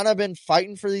 Larson's kind of been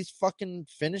fighting for these fucking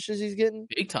finishes he's getting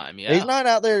big time. Yeah, he's not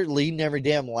out there leading every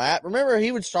damn lap. Remember,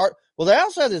 he would start. Well, they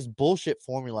also had this bullshit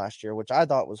formula last year, which I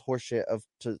thought was horseshit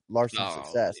to Larson's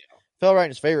success. Yeah. Fell right in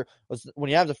his favor. Was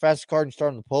when you have the fastest car and you start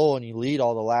on the pole and you lead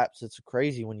all the laps, it's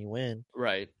crazy when you win.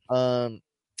 Right.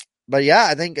 But yeah,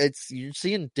 I think you're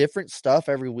seeing different stuff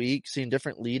every week, seeing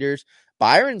different leaders.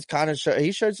 Byron's kind of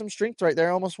he showed some strength right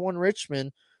there. Almost won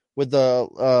Richmond with the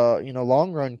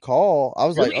long run call. I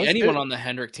was really, like, anyone on the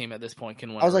Hendrick team at this point can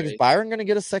win. I was like, is Byron going to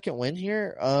get a second win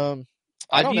here?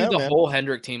 I view the whole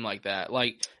Hendrick team like that.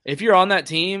 Like, if you're on that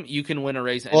team, you can win a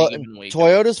race any given week.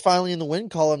 Toyota's finally in the win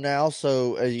column now,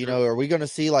 so are we going to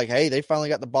see like, hey, they finally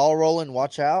got the ball rolling?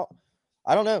 Watch out!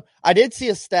 I don't know. I did see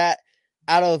a stat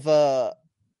out of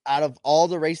all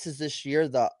the races this year,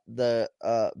 the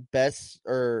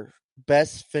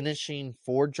best finishing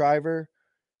Ford driver,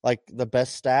 like the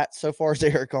best stats so far is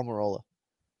Eric Almirola.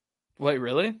 Wait,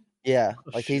 really? Yeah,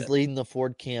 he's leading the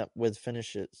Ford camp with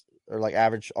finishes. Or like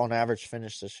average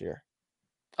finish this year.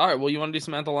 All right. Well, you want to do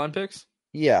some at the line picks?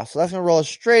 Yeah. So that's going to roll us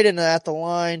straight into at the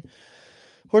line.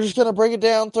 We're just going to break it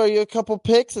down, throw you a couple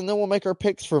picks, and then we'll make our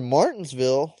picks for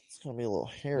Martinsville. It's going to be a little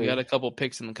hairy. We got a couple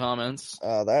picks in the comments.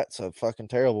 That's a fucking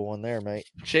terrible one there, mate.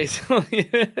 Chase.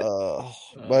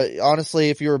 But honestly,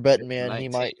 if you were a betting man,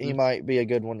 19. he might be a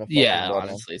good one to fucking bet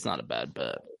honestly, it's not a bad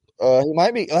bet. He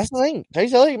might be. That's the thing.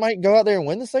 Chase Elliott might go out there and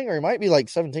win this thing, or he might be like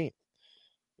 17th.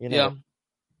 Yeah.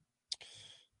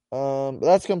 But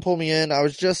that's going to pull me in. I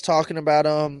was just talking about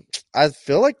I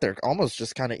feel like they're almost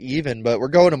just kind of even, but we're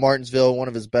going to Martinsville, one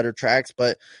of his better tracks,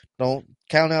 but don't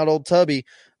count out old Tubby.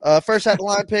 First at the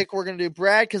line pick, we're going to do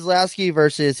Brad Keselowski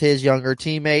versus his younger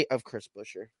teammate of Chris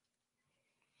Buescher.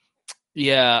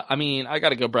 Yeah, I mean, I got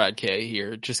to go Brad K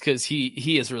here just because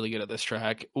he is really good at this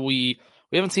track. We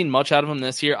haven't seen much out of him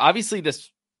this year. Obviously,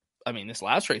 this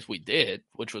last race we did,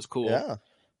 which was cool. Yeah.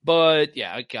 But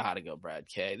yeah, I gotta go Brad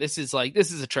K. This is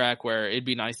a track where it'd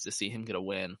be nice to see him get a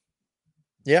win.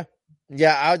 Yeah.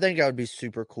 Yeah, I think that would be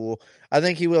super cool. I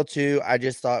think he will too. I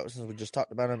just thought since we just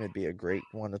talked about him, it'd be a great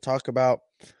one to talk about.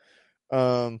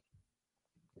 Also,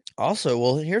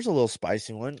 well, here's a little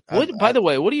spicy one. By the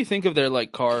way, what do you think of their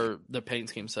the paint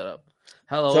scheme setup?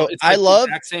 So I love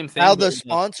how the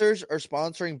sponsors are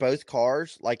sponsoring both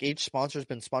cars. Like each sponsor's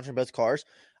been sponsoring both cars.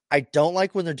 I don't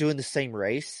like when they're doing the same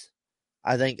race.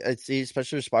 I think it's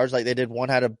especially with Spars, like they did one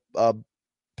had a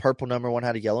purple number, one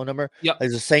had a yellow number. Yeah,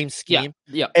 it's the same scheme.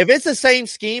 Yeah. If it's the same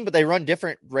scheme, but they run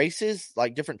different races,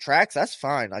 like different tracks, that's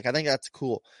fine. Like I think that's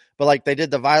cool. But like they did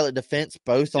the Violet Defense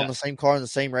both on the same car in the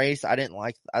same race. I didn't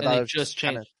like. I thought it was just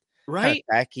changed, right?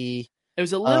 Tacky. It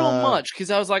was a little much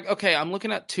because I was like, okay, I'm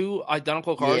looking at 2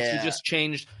 identical cars. You just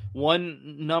changed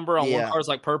one number on one car is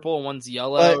like purple and one's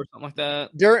yellow or something like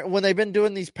that. When they've been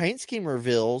doing these paint scheme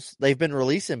reveals, they've been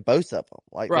releasing both of them.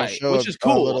 Like which is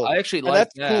cool. I actually like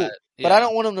that. Cool. Yeah. But I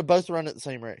don't want them to both run at the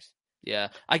same race. Yeah,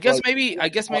 I guess maybe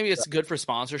it's good for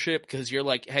sponsorship because you're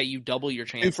like, hey, you double your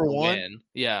chance 2 for 1. Win.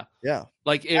 Yeah.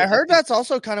 Like I heard that's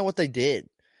also kind of what they did.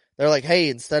 They're like,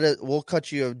 hey, we'll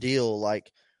cut you a deal.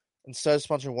 Like instead of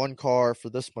sponsoring 1 car for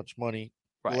this much money,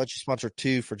 we'll let you sponsor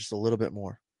 2 for just a little bit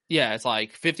more. Yeah, it's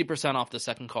like 50% off the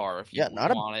second car if you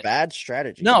want it. Bad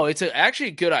strategy. No, it's actually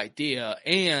a good idea,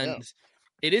 and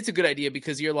it is a good idea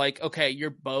because you're like, okay,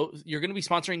 you're going to be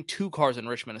sponsoring 2 cars in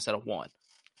Richmond instead of 1.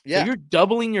 Yeah, so you're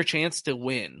doubling your chance to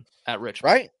win at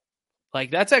Richmond, right? Like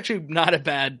that's actually not a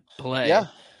bad play.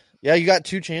 Yeah, you got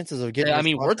 2 chances of getting. I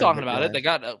mean, we're talking about it. They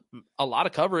got a lot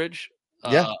of coverage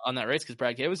on that race because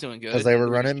Brad K was doing good because they were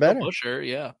running better. Sure,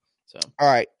 yeah. So, all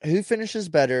right, who finishes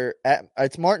better?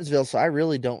 It's Martinsville, so I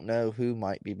really don't know who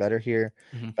might be better here.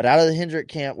 Mm-hmm. But out of the Hendrick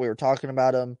camp, we were talking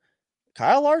about him,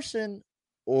 Kyle Larson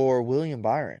or William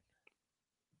Byron.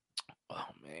 Oh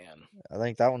man, I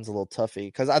think that one's a little toughy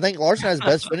because I think Larson has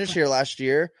best finish here last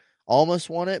year, almost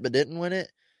won it but didn't win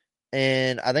it.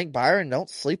 And I think Byron, don't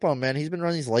sleep on, man. He's been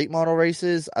running these late model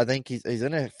races. I think he's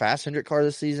in a fast Hendrick car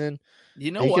this season.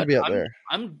 You know he what? Could be up there.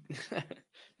 I'm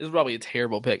this is probably a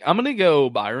terrible pick. I'm gonna go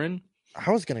Byron.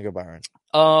 I was gonna go Byron.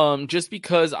 Just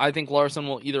because I think Larson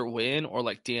will either win or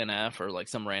like DNF or like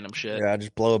some random shit. Yeah,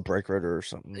 just blow a brake rotor or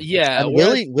something. Yeah, and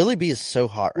Willie B is so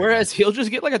hot. Right whereas now. he'll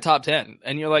just get like a top 10,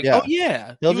 and you're like, oh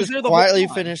yeah, he'll just quietly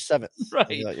finish 7th.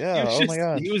 Right? Like, yeah. Oh my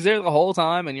god, he was there the whole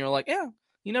time, and you're like, yeah,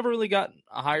 he never really got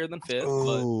higher than 5th.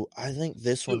 Oh, I think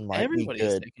this one might be good.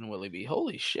 Everybody's taking Willie B.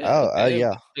 Holy shit! Oh, okay.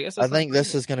 Yeah. I think this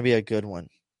crazy. is going to be a good one.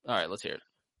 All right, let's hear it.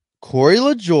 Corey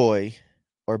LaJoie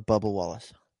or Bubba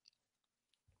Wallace.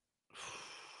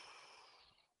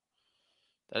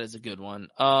 That is a good one.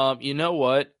 You know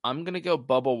what? I'm gonna go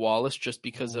Bubba Wallace just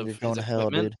because of his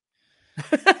equipment.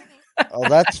 Dude. Oh,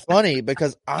 that's funny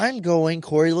because I'm going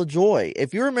Corey LaJoie.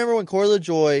 If you remember when Corey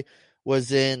LaJoie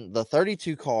was in the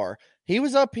 32 car, he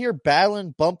was up here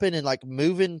battling, bumping, and like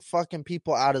moving fucking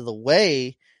people out of the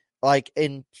way, like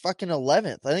in fucking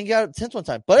 11th. I think he got 10th one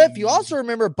time. But if you also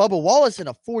remember Bubba Wallace in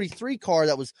a 43 car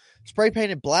that was spray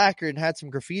painted black and had some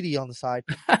graffiti on the side,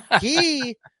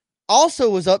 he also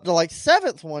was up to like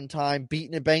 7th one time,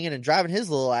 beating and banging and driving his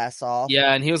little ass off.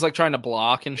 Yeah, and he was like trying to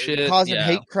block and shit, causing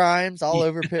hate crimes all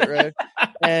over pit road.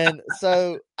 And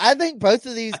so I think both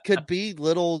of these could be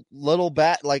little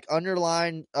like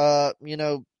underline,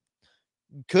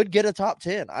 could get a top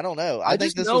 10. I don't know. I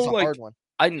think this was a hard one.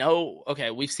 I know. Okay,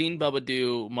 we've seen Bubba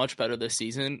do much better this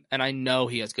season, and I know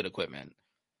he has good equipment.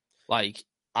 Like,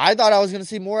 I thought I was going to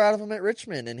see more out of him at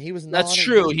Richmond, and he was not. That's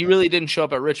true. He really didn't show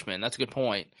up at Richmond. That's a good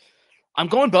point. I'm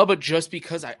going Bubba just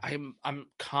because I'm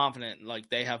confident like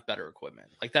they have better equipment.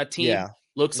 Like that team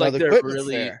looks like they're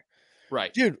really there.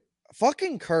 Right. Dude,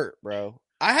 fucking Kurt, bro.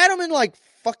 I had him in like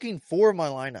fucking 4 of my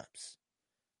lineups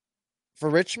for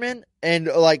Richmond, and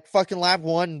like fucking lap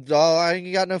 1, I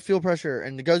ain't got no fuel pressure,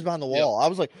 and it goes behind the wall. I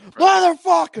was like,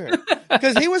 motherfucker,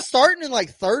 because he was starting in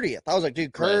like 30th. I was like,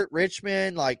 dude, Kurt,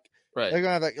 Richmond, like they're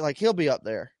gonna have like he'll be up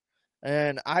there,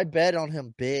 and I bet on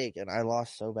him big, and I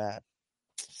lost so bad.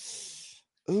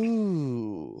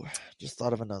 Ooh, just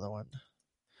thought of another one.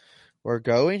 We're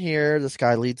going here. This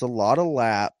guy leads a lot of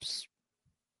laps.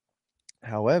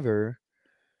 However,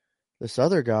 this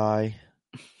other guy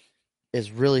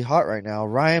is really hot right now.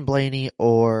 Ryan Blaney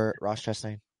or Ross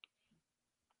Chastain?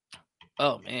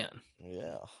 Oh, man.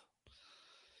 Yeah.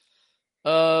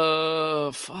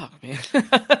 Fuck, man.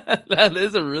 That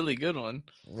is a really good one.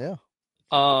 Yeah.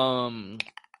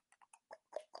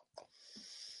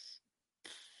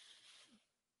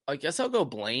 I guess I'll go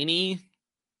Blaney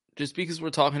just because we're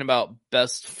talking about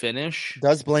best finish.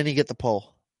 Does Blaney get the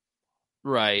pole?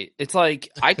 Right. It's like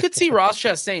I could see Ross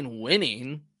Chastain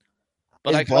winning,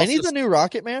 but is Blaney the new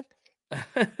Rocket Man?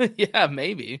 Yeah,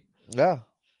 maybe. Yeah.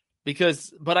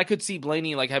 But I could see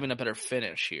Blaney like having a better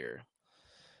finish here.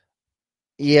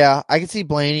 Yeah, I could see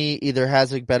Blaney either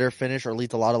has a better finish or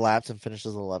leads a lot of laps and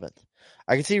finishes 11th.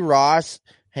 I could see Ross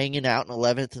hanging out in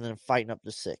 11th and then fighting up to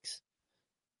 6th.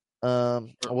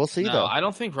 We'll see though. I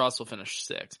don't think Ross will finish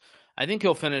 6th. I think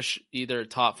he'll finish either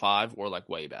top 5 or like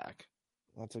way back.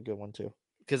 That's a good one too.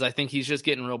 Because I think he's just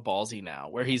getting real ballsy now,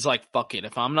 where he's like, "Fuck it,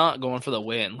 if I'm not going for the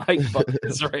win, like fuck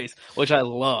this race," which I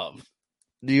love.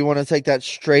 Do you want to take that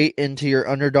straight into your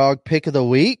underdog pick of the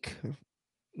week?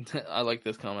 I like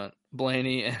this comment,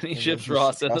 Blaney, and he ships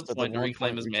Ross at the point to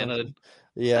reclaim his manhood.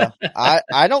 Yeah,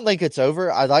 I don't think it's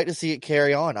over. I'd like to see it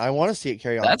carry on. I want to see it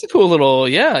carry on. That's a cool little,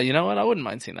 yeah. You know what? I wouldn't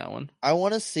mind seeing that one. I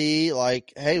want to see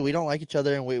like, hey, we don't like each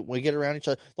other and we get around each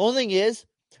other. The only thing is,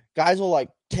 guys will like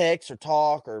text or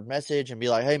talk or message and be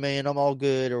like, hey man, I'm all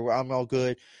good or I'm all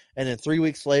good. And then 3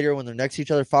 weeks later, when they're next to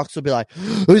each other, Fox will be like,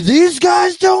 these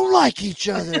guys don't like each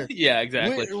other. Yeah,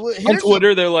 exactly. On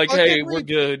Twitter, they're like, hey, we're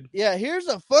good. Yeah, here's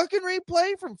a fucking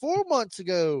replay from 4 months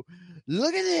ago.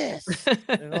 Look at this.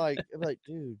 And I'm like,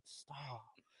 dude, stop.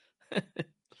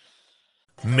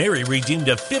 Mary redeemed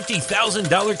a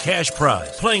 $50,000 cash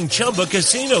prize playing Chumba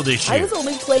Casino this year. I was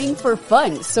only playing for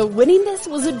fun, so winning this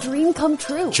was a dream come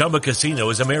true. Chumba Casino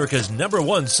is America's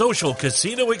 #1 social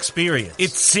casino experience.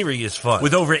 It's serious fun.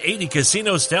 With over 80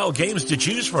 casino-style games to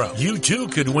choose from, you too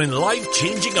could win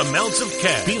life-changing amounts of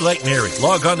cash. Be like Mary.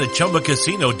 Log on to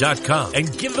ChumbaCasino.com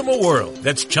and give them a whirl.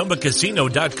 That's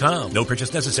ChumbaCasino.com. No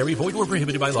purchase necessary. Void where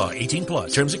prohibited by law.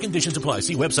 18+. Terms and conditions apply.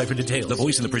 See website for details. The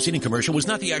voice in the preceding commercial was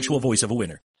not the actual voice of a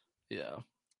winner. Yeah.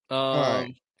 All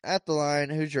right. At the line,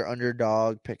 who's your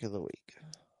underdog pick of the week?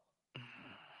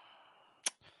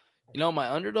 My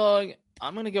underdog,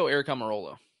 I'm going to go Eric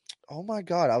Almirola. Oh, my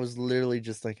God. I was literally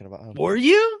just thinking about him. Were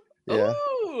you? Yeah.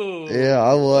 Ooh, yeah,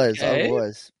 I was. Okay.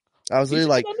 I was literally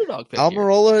like,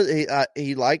 Almirola,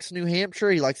 he likes New Hampshire.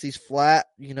 He likes these flat,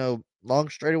 long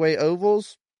straightaway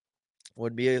ovals.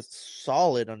 Would be a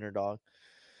solid underdog.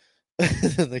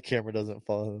 The camera doesn't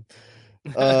follow him.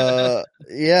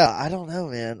 Yeah, I don't know,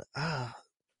 man.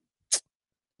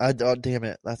 Damn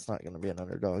it. That's not going to be an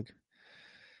underdog.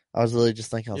 I was really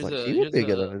just thinking, he would be a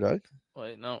good underdog.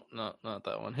 Wait, no, not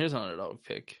that one. Here's an underdog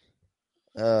pick.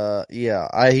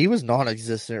 Yeah, he was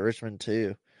non-existent at Richmond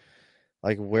too.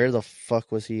 Like, where the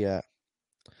fuck was he at?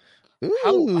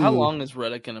 How long is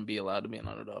Reddick going to be allowed to be an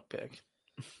underdog pick?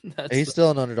 He's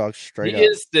still an underdog straight up. He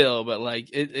is still, but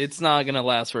it's not going to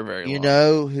last for very long. You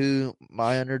know who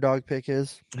my underdog pick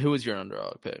is? Who is your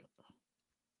underdog pick?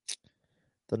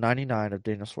 The 99 of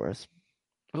Daniel Suarez.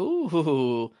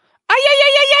 Ooh.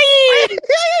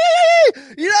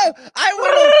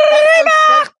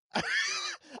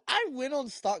 I went on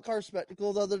Stock Car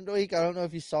Spectacle the other week. I don't know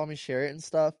if you saw me share it and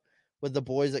stuff with the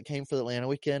boys that came for the Atlanta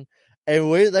weekend.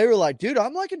 And they were like, dude,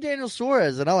 I'm liking Daniel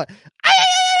Suarez. And I'm like,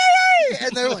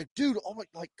 and they were like, dude, oh my,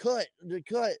 cut.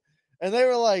 And they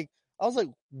were like, I was like,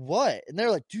 what? And they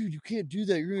were like, dude, you can't do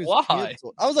that. You're Why?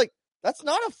 Canceled. I was like, that's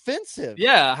not offensive.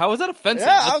 Yeah, how is that offensive?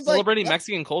 Yeah, that's celebrating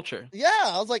Mexican culture. Yeah,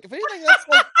 I was like, if anything, that's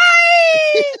like,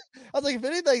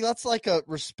 that's like a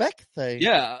respect thing.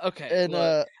 Yeah, okay. And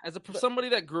look, as somebody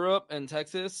that grew up in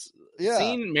Texas,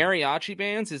 seeing mariachi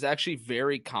bands is actually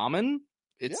very common.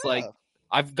 It's like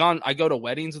I go to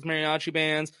weddings with mariachi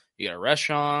bands. You go to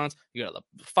restaurants. You go to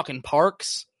the fucking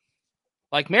parks.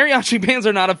 Like, mariachi bands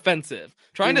are not offensive.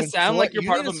 Trying to sound like you're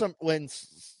part of them. When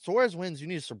Suarez wins, you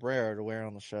need a sombrero to wear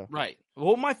on the show. Right.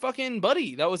 Well, my fucking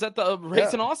buddy that was at the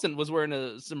race in Austin was wearing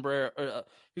a sombrero.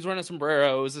 He was wearing a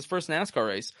sombrero. It was his first NASCAR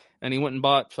race, and he went and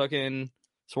bought fucking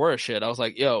Suarez shit. I was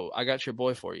like, yo, I got your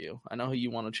boy for you. I know who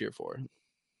you want to cheer for.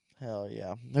 Hell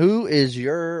yeah. Who is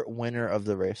your winner of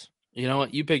the race? You know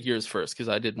what? You pick yours first because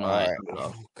I did mine. Right.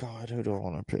 Oh, God. Who do I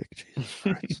want to pick?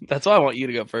 That's why I want you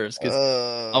to go first because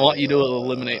I want you to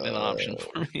eliminate an option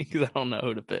for me because I don't know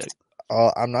who to pick.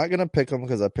 I'm not going to pick him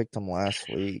because I picked him last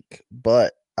week,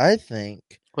 but I think...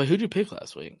 Wait, who'd you pick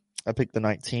last week? I picked the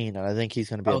 19, and I think he's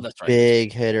going to be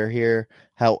big hitter here.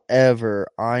 However,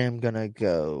 I am going to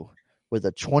go with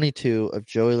a 22 of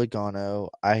Joey Logano.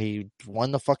 He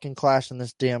won the fucking Clash in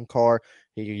this damn car.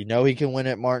 He can win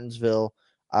at Martinsville.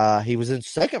 He was in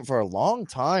second for a long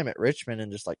time at Richmond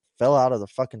and just fell out of the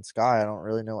fucking sky. I don't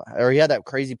really know. Or he had that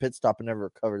crazy pit stop and never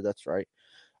recovered. That's right.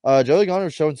 Joey Logano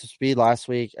was showing some speed last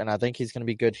week, and I think he's going to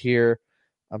be good here.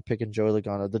 I'm picking Joey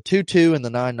Logano. The 2-2 and the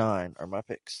 9-9 are my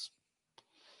picks.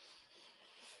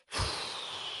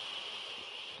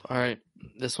 All right.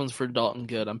 This one's for Dalton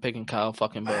Good. I'm picking Kyle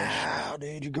fucking Busch. Wow,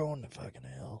 dude, you're going to fucking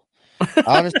hell.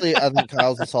 Honestly, I think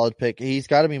Kyle's a solid pick. He's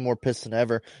got to be more pissed than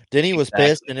ever. Denny was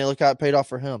pissed, and look how it paid off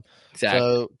for him. Exactly.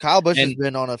 So Kyle Busch has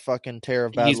been on a fucking tear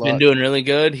of bad luck. He's been doing really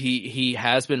good. He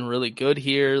has been really good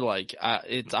here.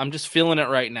 I'm just feeling it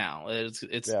right now.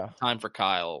 It's time for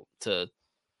Kyle to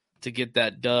get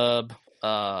that dub.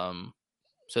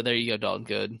 So there you go, Dalton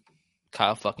Good.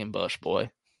 Kyle fucking Busch,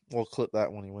 boy. We'll clip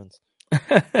that when he wins.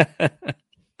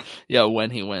 Yeah,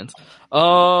 when he wins.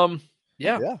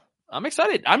 Yeah. I'm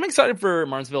excited. I'm excited for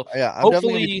Martinsville. Yeah, I'm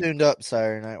definitely going to be tuned up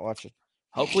Saturday night watching.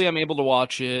 Hopefully I'm able to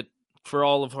watch it. For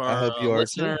all of our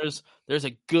listeners, there's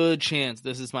a good chance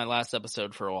this is my last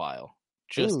episode for a while.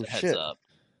 Just a heads up.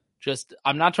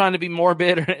 I'm not trying to be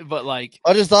morbid, but I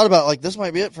just thought about this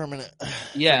might be it for a minute.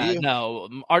 Yeah, no.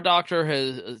 Our doctor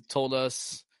has told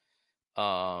us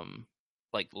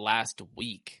last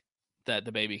week that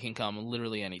the baby can come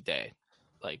literally any day.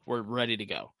 We're ready to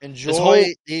go.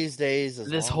 Enjoy these days.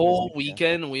 This whole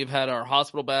weekend, we've had our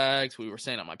hospital bags. We were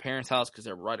staying at my parents' house because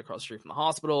they're right across the street from the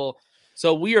hospital.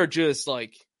 So we are just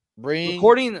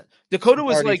recording. Dakota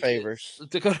was favors.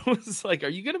 Dakota was like, "Are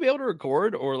you going to be able to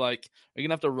record, or are you going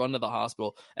to have to run to the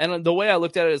hospital?" And the way I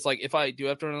looked at it is if I do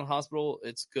have to run to the hospital,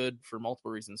 it's good for multiple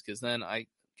reasons because then I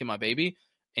get my baby.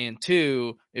 And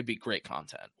 2, it'd be great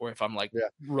content. Or if I'm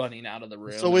running out of the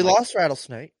room. So we lost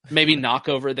Rattlesnake. Maybe knock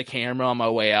over the camera on my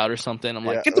way out or something. I'm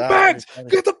get the bags!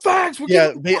 Get the bags!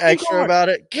 Be extra car. About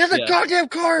it. Get the goddamn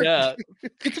car! Yeah.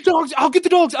 Get the dogs! I'll get the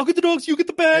dogs! You get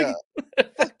the bag! Yeah.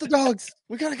 Fuck the dogs.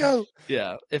 We gotta go.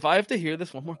 Yeah. If I have to hear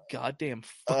this one more goddamn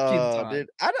fucking time. Dude,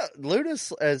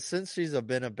 Luna's, since she's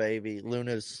been a baby,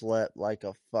 Luna's slept like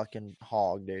a fucking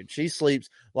hog, dude. She sleeps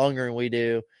longer than we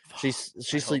do. She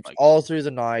sleeps all through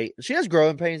the night. She has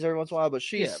growing pains every once in a while, but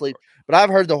she sleeps. But I've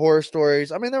heard the horror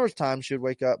stories. I mean, there was times she would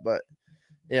wake up, but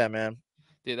yeah, man.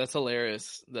 Dude, that's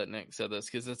hilarious that Nick said this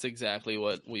because that's exactly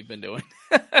what we've been doing.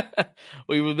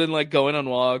 We've been like going on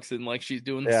walks and like she's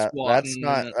doing the squatting.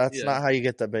 That's not how you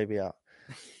get that baby out.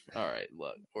 All right,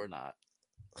 look, we're not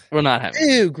having.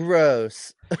 Ew,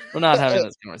 gross. We're not having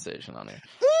this conversation on here.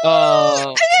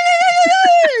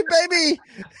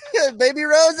 Baby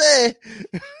Rosie.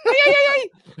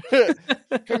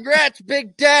 Congrats,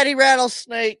 Big Daddy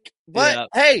Rattlesnake. But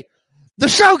hey, the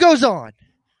show goes on.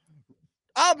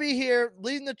 I'll be here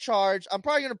leading the charge. I'm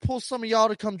probably going to pull some of y'all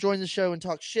to come join the show and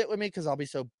talk shit with me because I'll be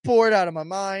so bored out of my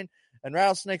mind. And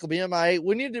Rattlesnake will be MIA.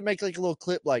 We need to make like a little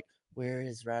clip like, where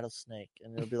is Rattlesnake?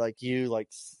 And it'll be like you like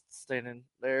standing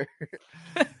there.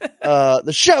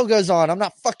 The show goes on. I'm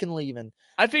not fucking leaving.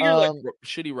 I figure like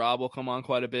Shitty Rob will come on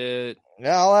quite a bit.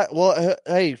 Yeah.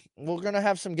 Hey, we're going to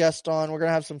have some guests on. We're going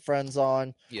to have some friends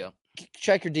on. Yeah.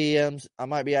 Check your DMs. I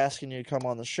might be asking you to come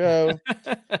on the show.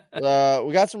 We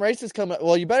got some races coming.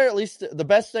 Well, you better at least. The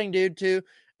best thing, dude, too,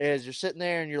 is you're sitting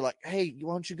there and you're like, hey,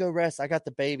 why don't you go rest? I got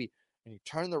the baby. And you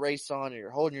turn the race on and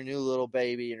you're holding your new little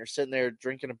baby and you're sitting there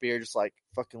drinking a beer just like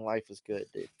fucking life is good,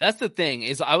 dude. That's the thing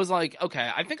is I was like,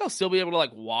 okay, I think I'll still be able to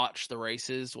like watch the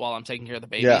races while I'm taking care of the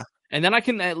baby. Yeah. And then I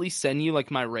can at least send you like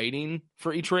my rating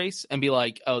for each race and be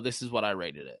like, oh, this is what I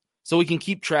rated it. So we can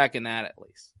keep tracking that at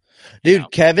least. Dude,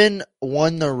 Kevin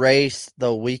won the race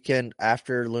the weekend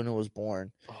after Luna was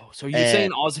born. Oh, so you're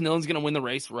saying Austin Dillon's going to win the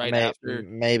race after?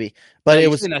 Maybe. But it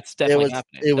was happening.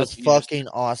 It was fucking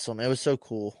awesome. It was so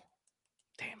cool.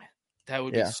 Damn it. That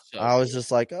would be so I was just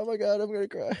like, oh my God, I'm going to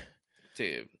cry.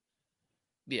 Dude.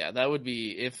 Yeah, that would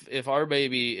be if our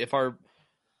baby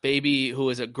who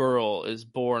is a girl is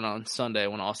born on Sunday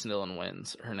when Austin Dillon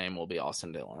wins, her name will be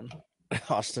Austin Dillon.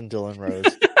 Austin Dillon Rose.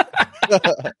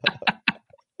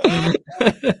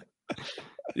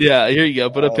 Yeah, here you go.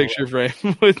 Put a picture frame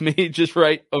with me just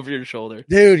right over your shoulder.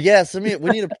 Dude, yes. We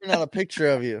need to print out a picture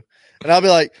of you. And I'll be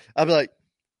like, good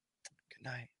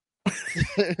night.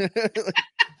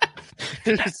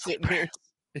 Just sitting here.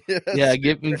 Yes. Yeah,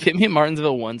 give me a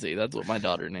Martinsville onesie. That's what my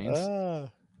daughter names.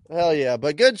 Hell yeah.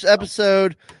 But good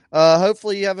episode.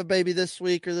 Hopefully you have a baby this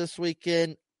week or this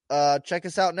weekend. Check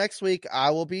us out next week. I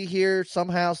will be here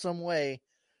somehow, some way.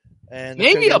 And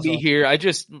maybe I'll be here.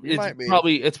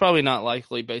 It's probably not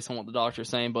likely based on what the doctor's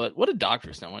saying, but what do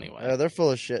doctors know anyway? Yeah, they're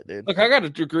full of shit, dude. Look, I got a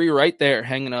degree right there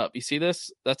hanging up. You see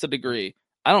this? That's a degree.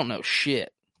 I don't know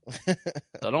shit. So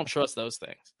I don't trust those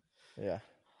things. Yeah.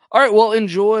 All right, well,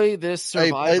 enjoy this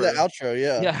Survivor. Hey, play the outro,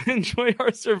 yeah. Yeah, enjoy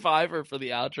our Survivor for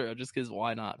the outro, just because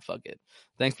why not? Fuck it.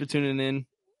 Thanks for tuning in.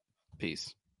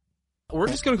 Peace. We're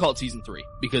just going to call it Season 3,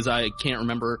 because I can't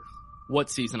remember what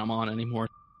season I'm on anymore.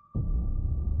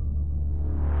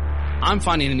 I'm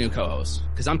finding a new co-host,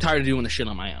 because I'm tired of doing the shit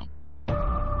on my own.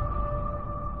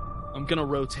 I'm going to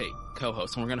rotate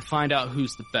co-hosts, and we're going to find out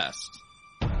who's the best.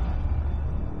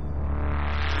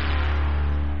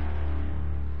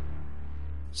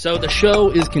 So the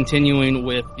show is continuing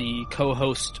with the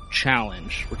co-host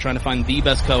challenge. We're trying to find the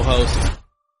best co-host.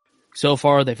 So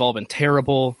far, they've all been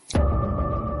terrible.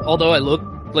 Although I look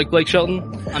like Blake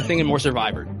Shelton, I'm thinking more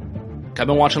Survivor. I've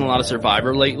been watching a lot of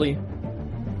Survivor lately.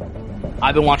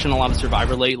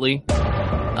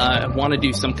 I want to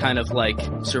do some kind of like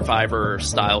Survivor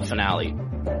style finale.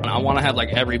 And I want to have like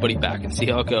everybody back and see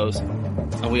how it goes.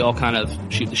 And we all kind of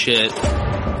shoot the shit,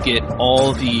 get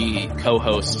all the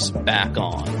co-hosts back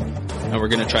on. And we're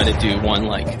going to try to do one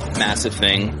like massive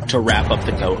thing to wrap up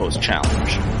the co-host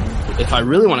challenge. If I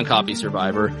really want to copy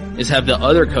Survivor, is have the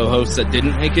other co-hosts that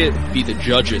didn't make it be the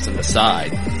judges and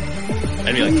decide.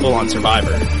 I'd be like full on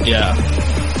Survivor. Yeah.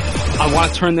 I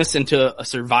want to turn this into a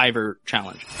Survivor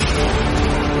challenge.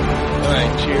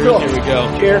 Alright, cheers. Cool. Here we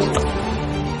go. Cheers.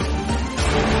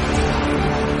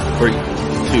 3, 2,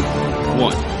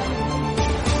 1.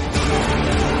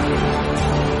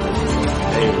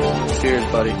 Hey, cheers,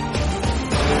 buddy.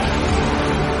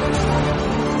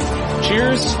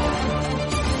 Cheers.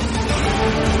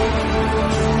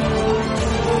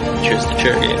 Cheers to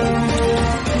Chairgate.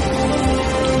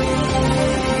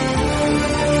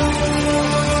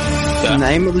 The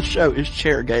name of the show is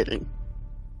Chairgating.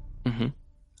 Mm-hmm.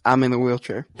 I'm in the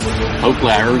wheelchair.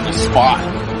 Hopefully I earned a spot.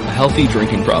 A healthy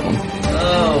drinking problem.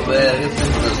 Oh man,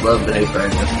 this love day,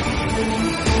 Brandon.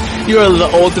 You are the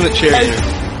ultimate chairgater.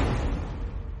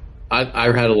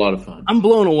 I had a lot of fun. I'm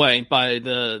blown away by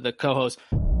the co-host.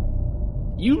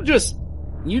 you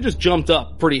just jumped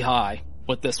up pretty high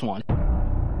with this one.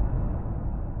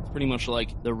 It's pretty much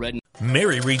like the red.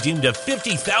 Mary redeemed a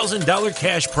 $50,000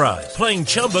 cash prize playing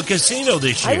Chumba Casino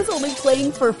this year. I was only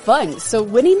playing for fun, so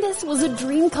winning this was a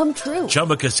dream come true.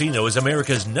 Chumba Casino is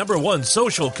America's #1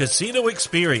 social casino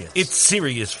experience. It's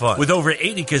serious fun. With over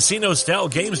 80 casino-style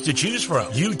games to choose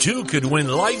from, you too could win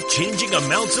life-changing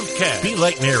amounts of cash. Be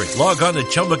like Mary. Log on to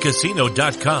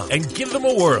ChumbaCasino.com and give them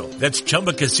a whirl. That's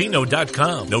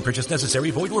ChumbaCasino.com. No purchase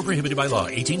necessary. Void where prohibited by law.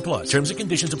 18+. Terms and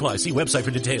conditions apply. See website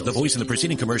for details. The voice in the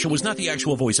preceding commercial was not the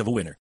actual voice of a winner.